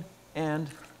 Plain and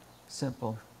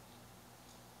simple.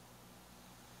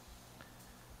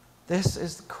 This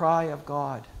is the cry of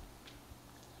God.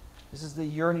 This is the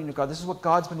yearning of God. This is what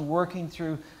God's been working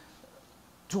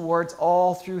towards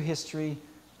all through history,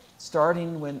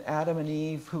 starting when Adam and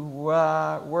Eve, who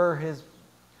were his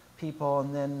people,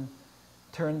 and then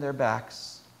turned their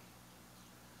backs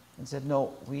and said,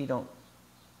 no, we don't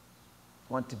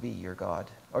want to be your God.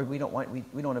 Or we don't want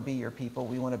to be your people.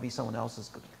 We want to be someone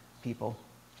else's people.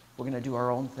 We're going to do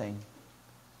our own thing.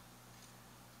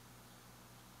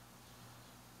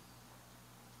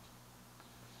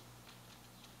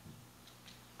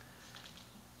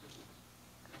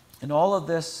 And all of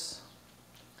this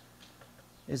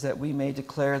is that we may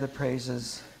declare the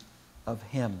praises of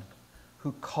Him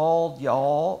who called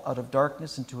y'all out of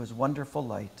darkness into His wonderful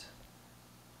light.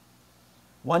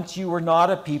 Once you were not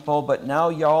a people, but now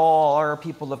y'all are a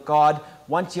people of God.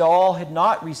 Once y'all had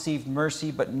not received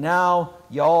mercy, but now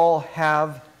y'all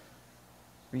have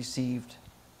received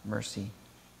mercy.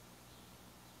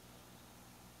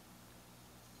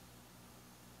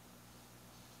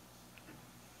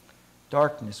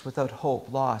 Darkness, without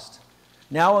hope, lost.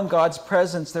 Now in God's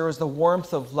presence there is the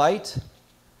warmth of light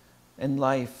and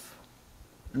life.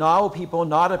 Now a people,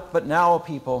 but now a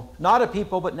people. Not a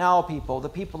people, but now a people. The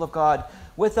people of God.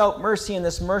 Without mercy in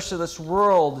this merciless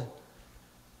world.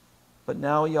 But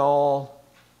now y'all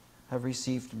have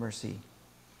received mercy.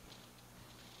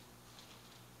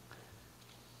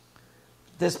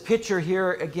 This picture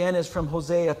here again is from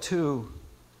Hosea 2.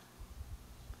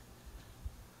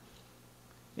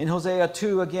 In Hosea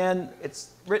 2, again,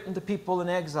 it's written to people in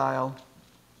exile.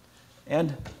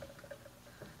 And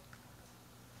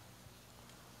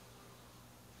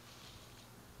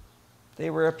they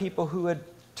were a people who had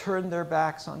turned their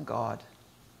backs on God.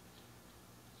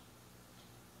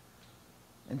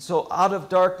 And so out of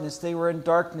darkness, they were in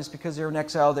darkness because they were in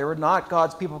exile. They were not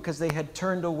God's people because they had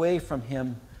turned away from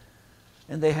Him.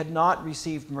 And they had not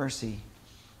received mercy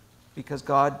because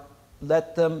God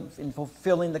let them, in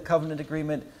fulfilling the covenant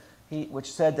agreement,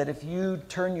 which said that if you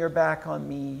turn your back on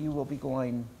me, you will be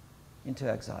going into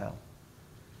exile.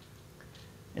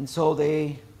 And so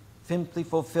they simply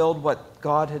fulfilled what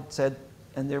God had said,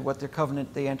 and what their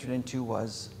covenant they entered into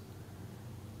was.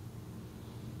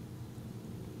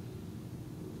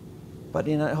 But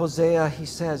in Hosea, he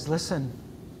says, listen,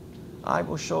 I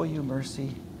will show you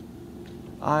mercy.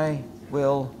 I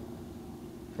will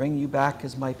bring you back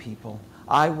as my people.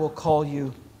 I will call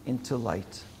you into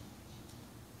light.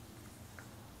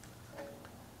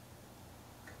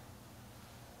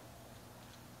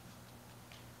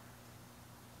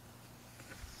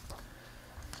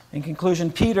 In conclusion,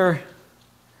 Peter,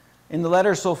 in the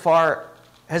letter so far,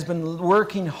 has been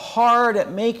working hard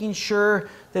at making sure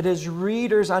that his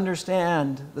readers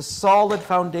understand the solid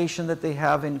foundation that they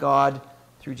have in God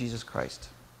through Jesus Christ.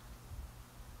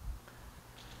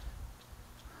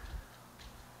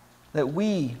 That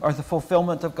we are the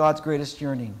fulfillment of God's greatest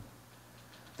yearning.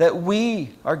 That we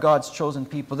are God's chosen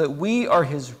people. That we are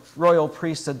His royal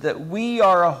priesthood. That we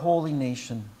are a holy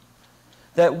nation.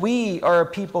 That we are a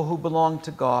people who belong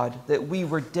to God. That we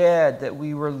were dead. That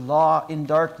we were in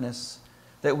darkness.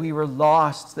 That we were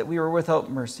lost. That we were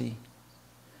without mercy.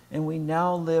 And we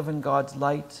now live in God's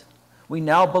light. We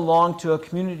now belong to a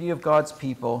community of God's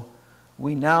people.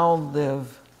 We now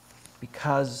live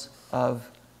because of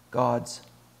God's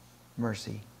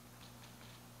mercy.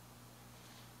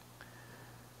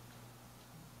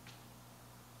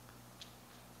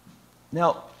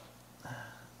 Now,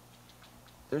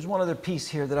 there's one other piece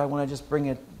here that I want to just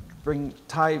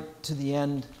tie to the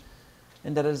end,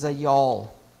 and that is a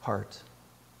y'all part.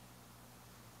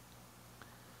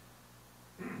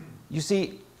 You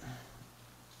see,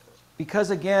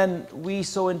 because again, we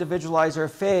so individualize our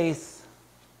faith,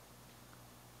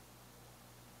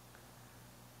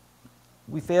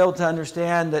 we fail to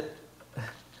understand that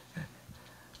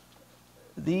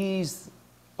these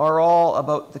are all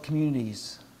about the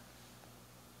communities.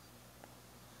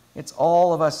 It's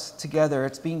all of us together.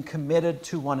 It's being committed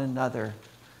to one another.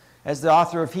 As the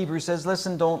author of Hebrews says,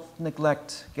 listen, don't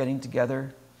neglect getting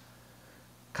together.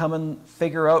 Come and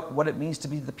figure out what it means to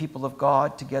be the people of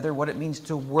God together, what it means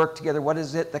to work together. What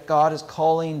is it that God is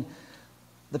calling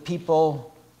the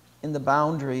people in the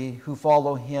boundary who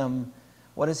follow Him?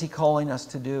 What is He calling us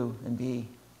to do and be?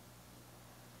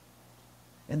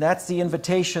 And that's the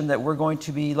invitation that we're going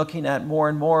to be looking at more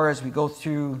and more as we go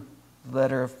through the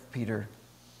letter of Peter.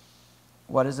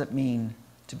 What does it mean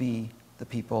to be the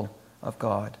people of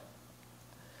God?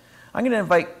 I'm going to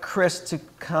invite Chris to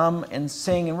come and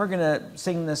sing, and we're going to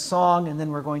sing this song, and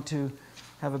then we're going to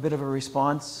have a bit of a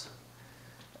response.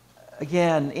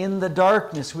 Again, in the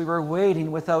darkness we were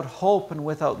waiting without hope and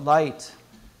without light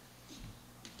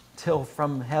till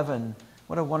from heaven.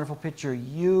 What a wonderful picture.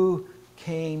 You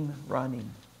came running.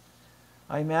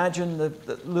 I imagine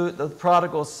the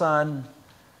prodigal son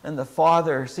and the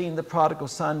father seeing the prodigal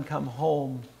son come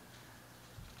home,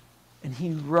 and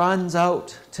he runs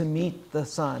out to meet the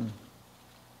son,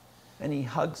 and he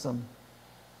hugs him.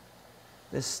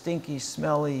 This stinky,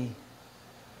 smelly,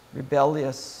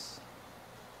 rebellious,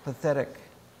 pathetic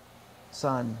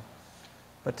son.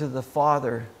 But to the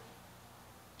father,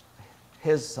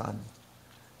 his son,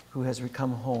 who has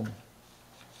come home.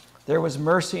 There was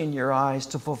mercy in your eyes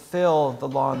to fulfill the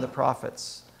law and the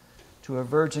prophets. To a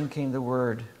virgin came the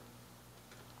word.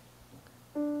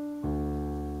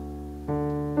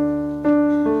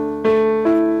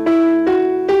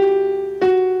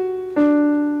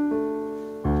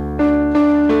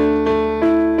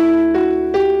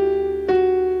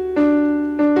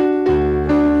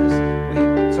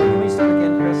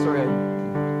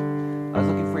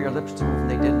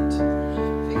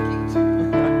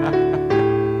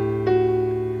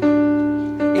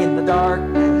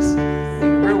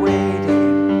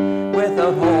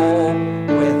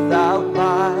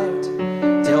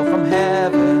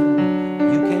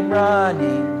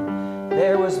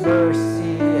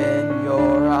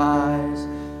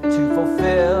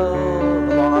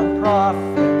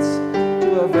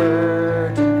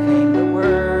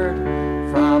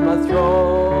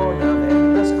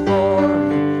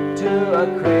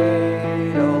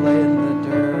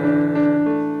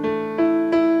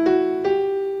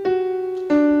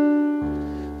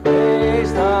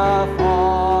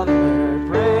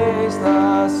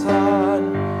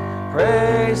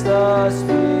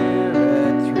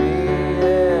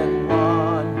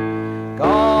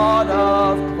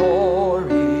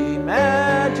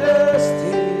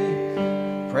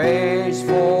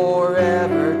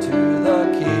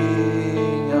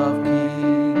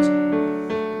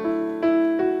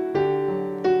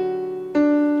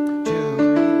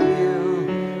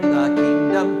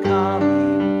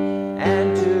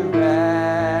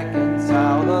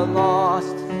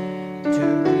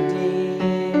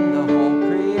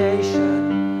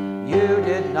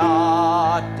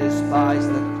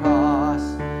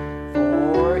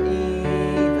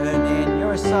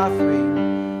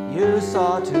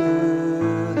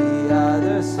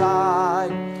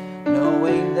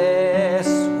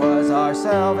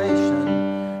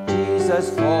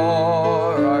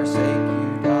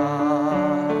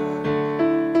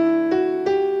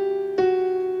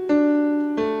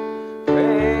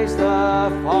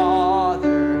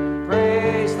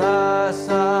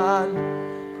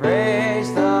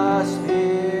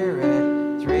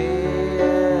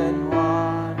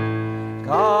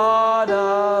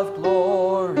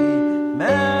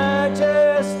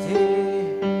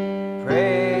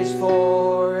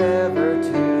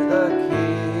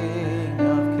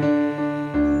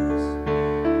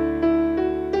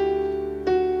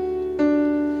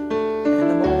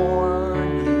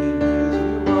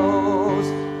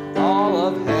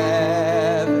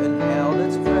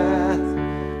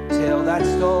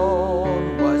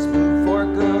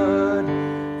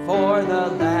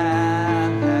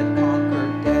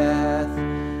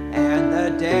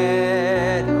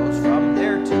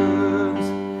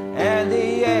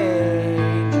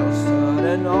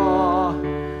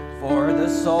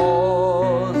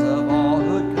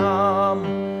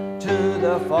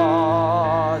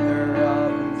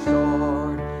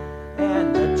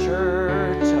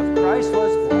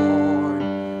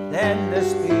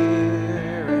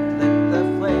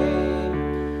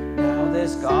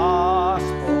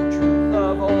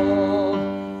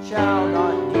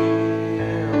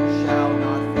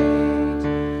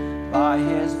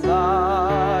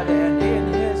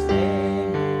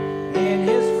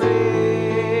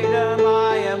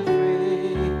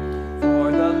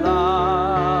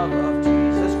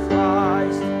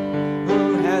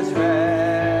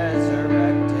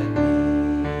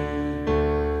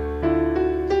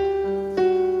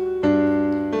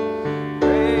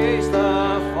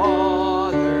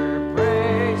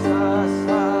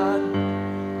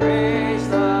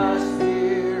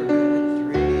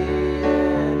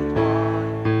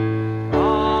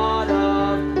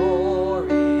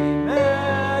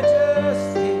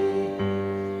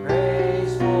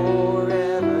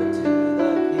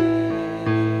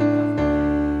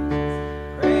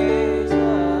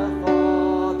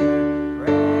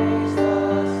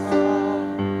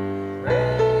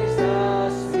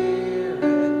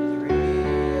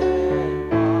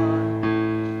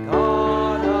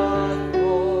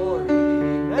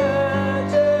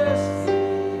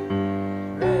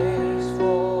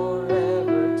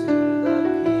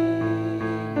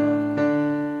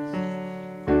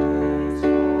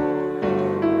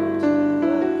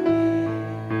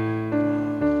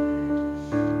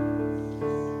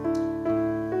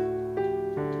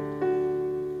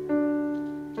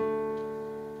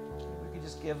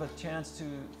 give a chance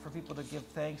for people to give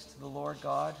thanks to the Lord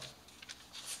God.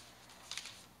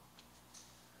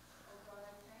 Oh God,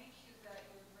 I thank you that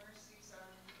your mercies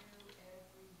are new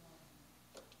every morning.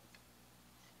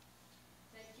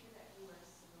 Thank you that you are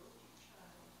slow to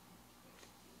trial and quick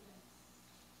to bless.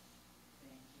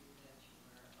 Thank you that you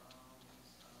are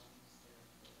always, always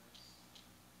there for us.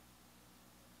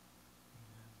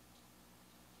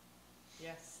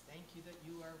 Yes, thank you that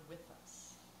you are with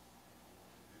us.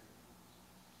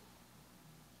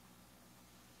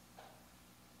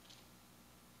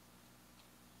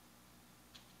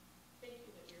 Thank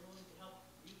you that you're willing to help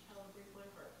recalibrate my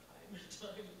heart time and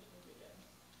time again.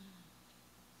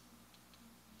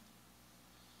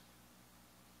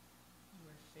 You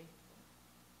are faithful.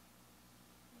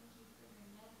 Thank you for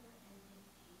your never-ending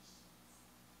patience.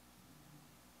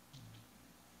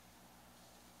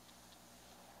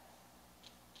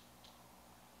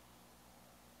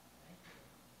 Thank you.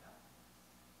 Yeah.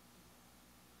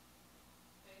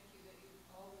 Thank you that you've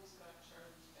always got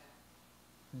Charlie's back.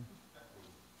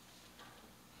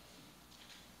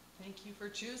 Thank you for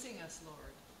choosing us,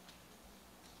 Lord.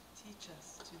 Teach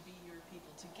us to be your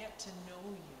people, to get to know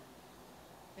you.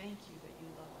 Thank you that you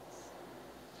love us.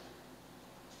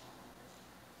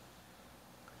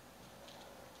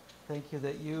 Thank you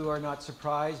that you are not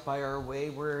surprised by our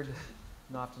wayward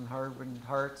and often hardened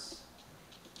hearts,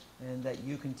 and that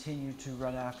you continue to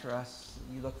run after us.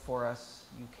 You look for us.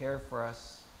 You care for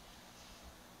us.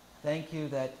 Thank you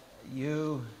that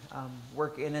you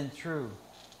work in and through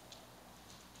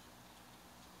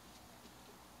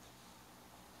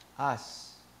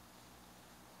us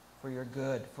for your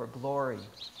good, for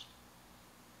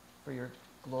your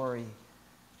glory,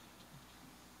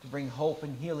 to bring hope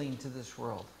and healing to this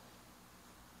world.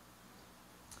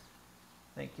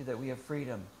 Thank you that we have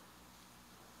freedom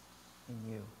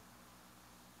in you.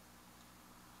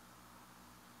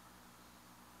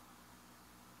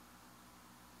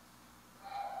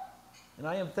 And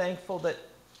I am thankful that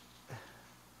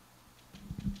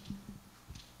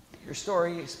your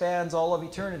story expands all of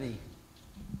eternity.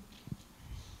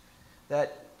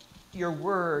 That your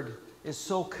word is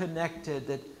so connected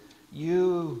that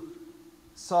you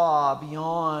saw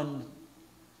beyond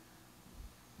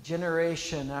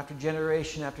generation after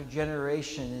generation after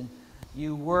generation, and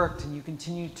you worked and you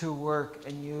continued to work,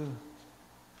 and you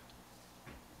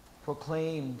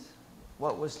proclaimed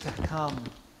what was to come,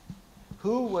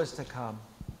 who was to come,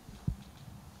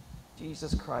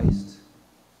 Jesus Christ,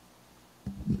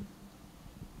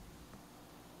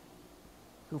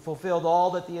 who fulfilled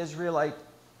all that the Israelite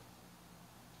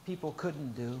people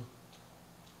couldn't do,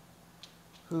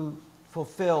 who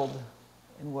fulfilled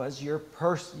and was your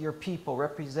people,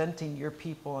 representing your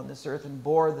people on this earth, and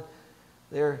bore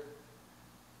the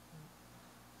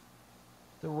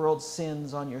world's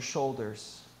sins on your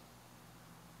shoulders.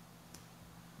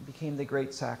 It became the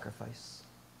great sacrifice,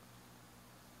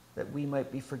 that we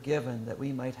might be forgiven, that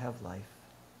we might have life.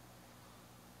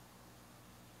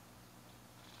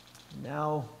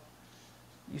 Now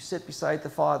you sit beside the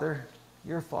Father,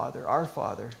 your Father, our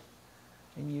Father,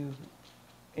 and you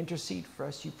intercede for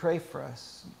us, you pray for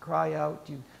us, you cry out,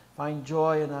 you find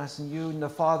joy in us, and you and the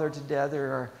Father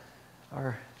together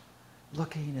are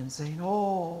looking and saying,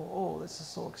 oh, this is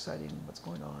so exciting, what's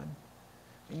going on?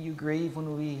 And you grieve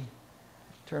when we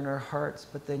turn our hearts,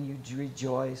 but then you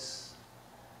rejoice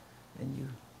and you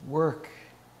work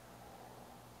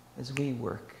as we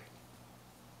work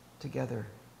together.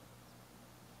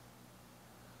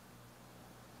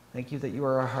 Thank you that you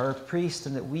are our priest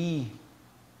and that we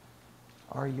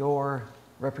are your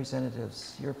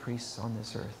representatives, your priests on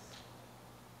this earth.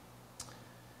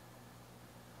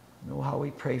 Know how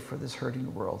we pray for this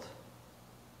hurting world.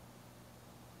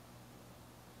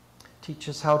 Teach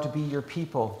us how to be your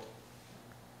people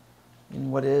in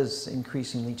what is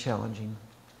increasingly challenging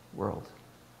world.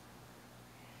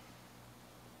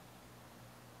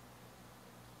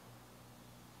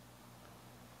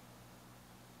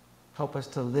 Help us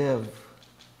to live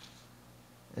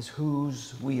as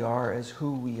whose we are, as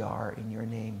who we are in your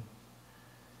name.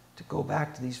 To go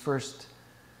back to these first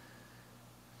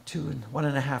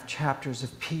 1.5 chapters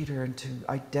of Peter and to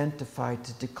identify,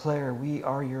 to declare, we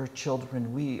are your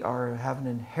children. We have an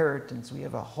inheritance. We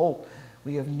have a hope.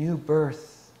 We have new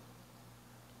birth,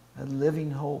 a living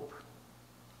hope.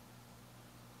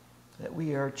 That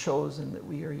we are chosen, that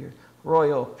we are your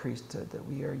royal priesthood, that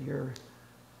we are your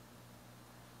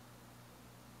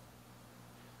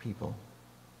people,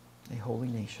 a holy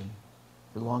nation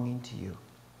belonging to you.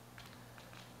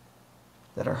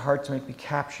 That our hearts might be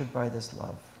captured by this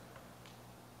love.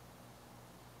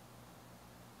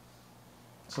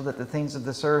 so that the things of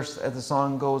this earth, as the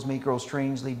song goes, may grow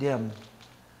strangely dim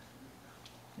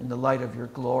in the light of your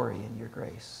glory and your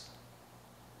grace.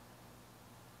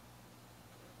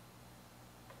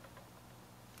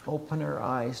 Open our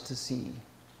eyes to see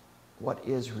what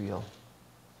is real.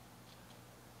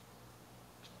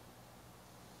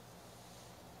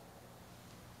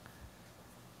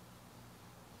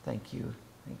 Thank you.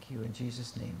 Thank you in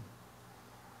Jesus' name.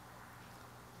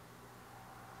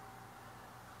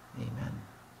 Amen.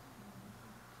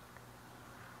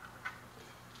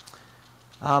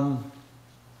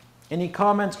 Any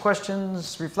comments,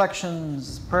 questions,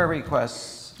 reflections, prayer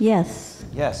requests? Yes,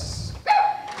 Yes.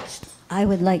 I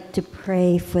would like to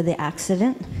pray for the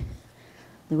accident.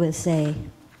 There was a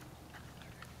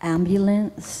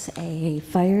ambulance, a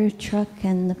fire truck,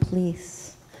 and the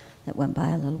police that went by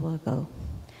a little while ago.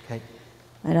 Okay.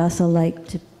 I'd also like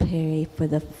to pray for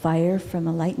the fire from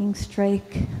a lightning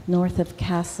strike north of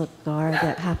Castlegar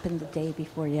that happened the day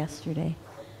before yesterday.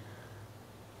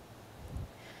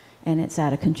 And it's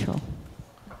out of control.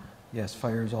 Yes,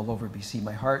 fires all over BC.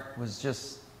 My heart was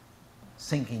just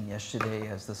sinking yesterday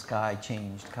as the sky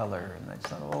changed color, and I just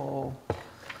thought, oh.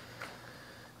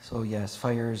 So yes,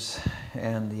 fires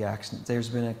and the accident. There's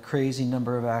been a crazy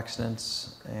number of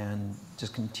accidents, and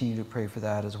just continue to pray for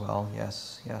that as well.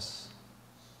 Yes, yes.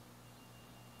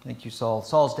 Thank you, Saul.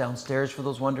 Saul's downstairs, for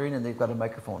those wondering, and they've got a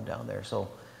microphone down there. So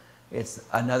it's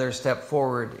another step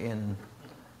forward in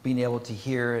being able to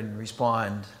hear and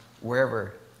respond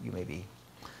wherever you may be.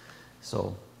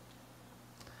 So,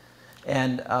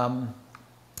 and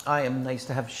I am nice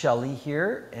to have Shelley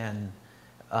here, and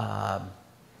I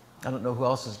don't know who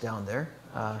else is down there.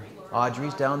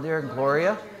 Audrey's down there, and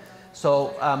Gloria.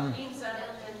 So,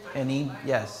 and Ian,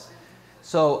 yes.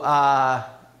 So,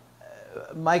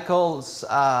 Michael's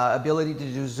ability to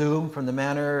do Zoom from the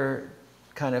Manor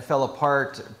kind of fell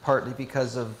apart, partly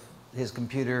because of his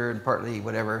computer and partly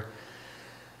whatever.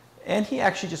 And he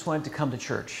actually just wanted to come to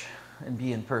church and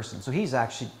be in person. So he's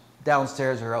actually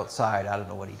downstairs or outside. I don't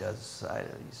know what he does.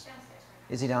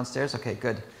 Is he downstairs? Okay,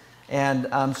 good. And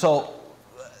so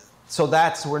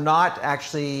that's, we're not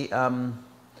actually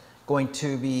going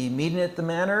to be meeting at the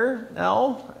Manor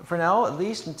now, for now, at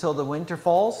least until the winter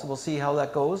falls. We'll see how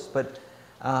that goes. But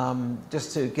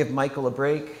just to give Michael a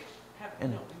break.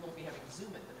 And No, we won't be having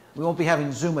Zoom at the Manor. we won't be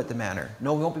having Zoom at the Manor.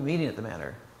 No, we won't be meeting at the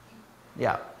Manor.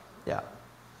 Yeah, yeah.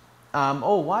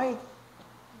 Oh, why?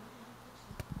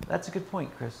 That's a good point,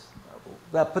 Chris.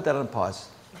 Put that on pause.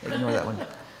 Ignore that one.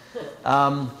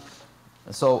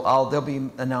 So there'll be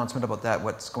an announcement about that,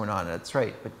 what's going on. That's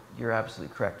right, but you're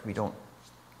absolutely correct. We don't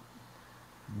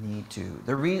need to.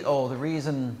 The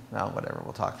reason, well, whatever,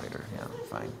 we'll talk later. Yeah,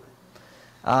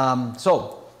 fine.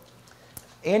 So,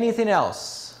 anything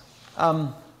else?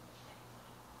 I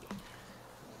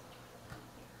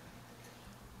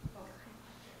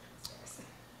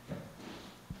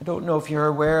don't know if you're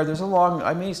aware,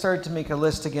 I may start to make a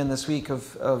list again this week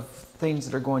of things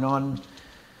that are going on,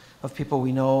 of people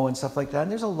we know and stuff like that.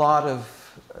 And there's a lot of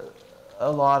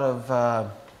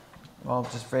well,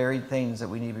 just varied things that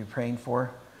we need to be praying for.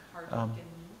 Heartache and need.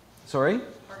 Sorry?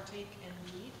 Heartache and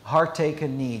need. Heartache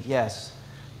and need, yes.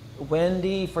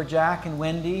 Wendy, for Jack and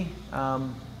Wendy,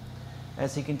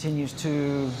 as he continues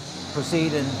to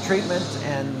proceed in treatment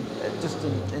and just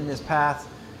in this path.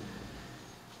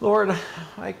 Lord,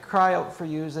 I cry out for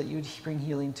you that you'd bring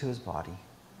healing to his body.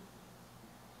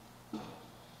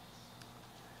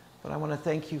 But I want to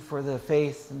thank you for the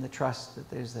faith and the trust that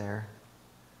there's there.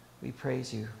 We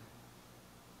praise you.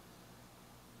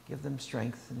 Give them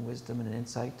strength and wisdom and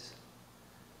insight.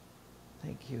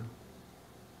 Thank you.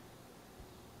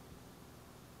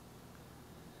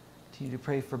 Continue to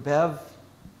pray for Bev,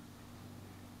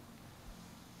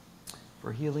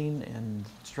 for healing and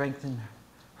strengthen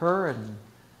her, and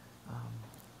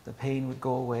the pain would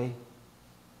go away,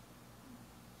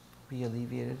 be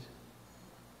alleviated.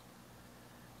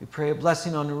 We pray a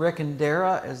blessing on Rick and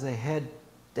Dara as they head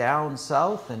down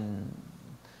south and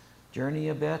journey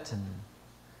a bit, and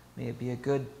may it be a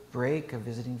good break of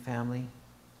visiting family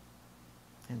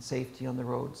and safety on the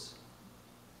roads.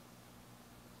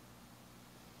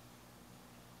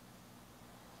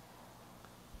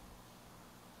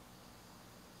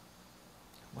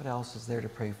 What else is there to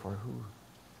pray for? Who?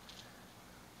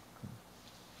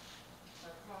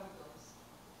 Our prodigals.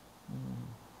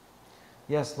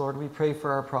 Yes, Lord, we pray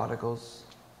for our prodigals.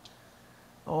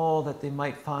 Oh, that they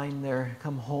might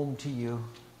come home to you,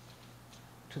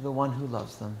 to the one who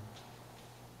loves them.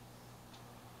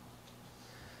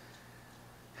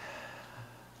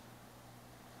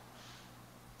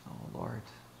 Oh, Lord.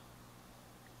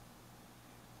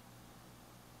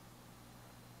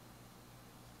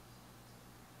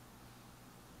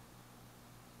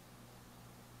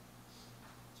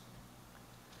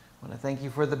 I want to thank you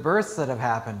for the births that have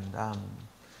happened.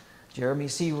 Jeremy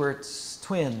Seawort's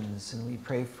twins, and we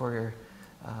pray for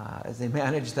as they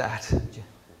manage that,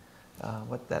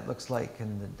 what that looks like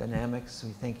and the dynamics.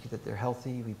 We thank you that they're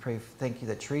healthy. We thank you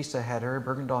that Teresa had her,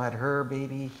 Bergendahl had her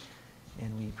baby,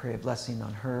 and we pray a blessing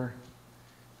on her.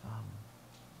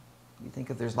 We think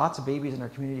that there's lots of babies in our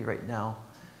community right now,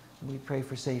 and we pray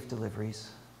for safe deliveries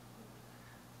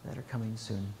that are coming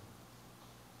soon.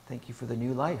 Thank you for the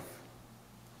new life.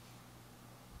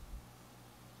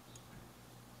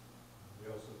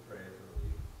 We also pray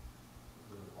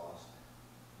for the lost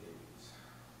babies.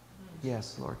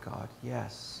 Yes, Lord God,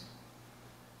 yes.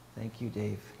 Thank you,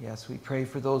 Dave. Yes, we pray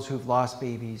for those who've lost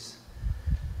babies.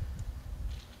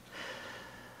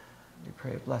 We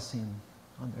pray a blessing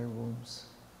on their wombs.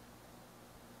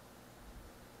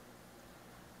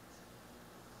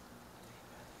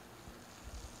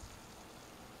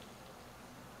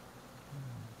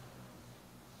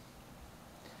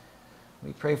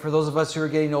 We pray for those of us who are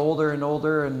getting older and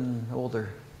older and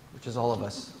older, which is all of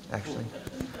us, actually.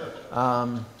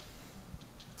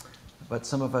 But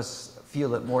some of us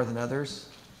feel it more than others.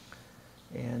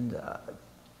 And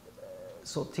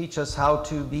so teach us how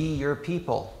to be your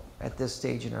people at this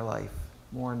stage in our life,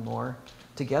 more and more,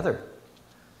 together.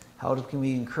 How can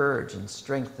we encourage and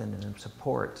strengthen and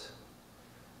support?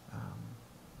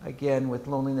 Again, with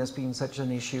loneliness being such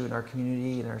an issue in our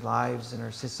community, in our lives, in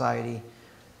our society,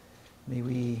 may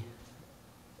we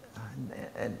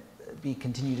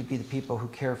continue to be the people who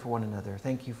care for one another.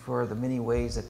 Thank you for the many ways that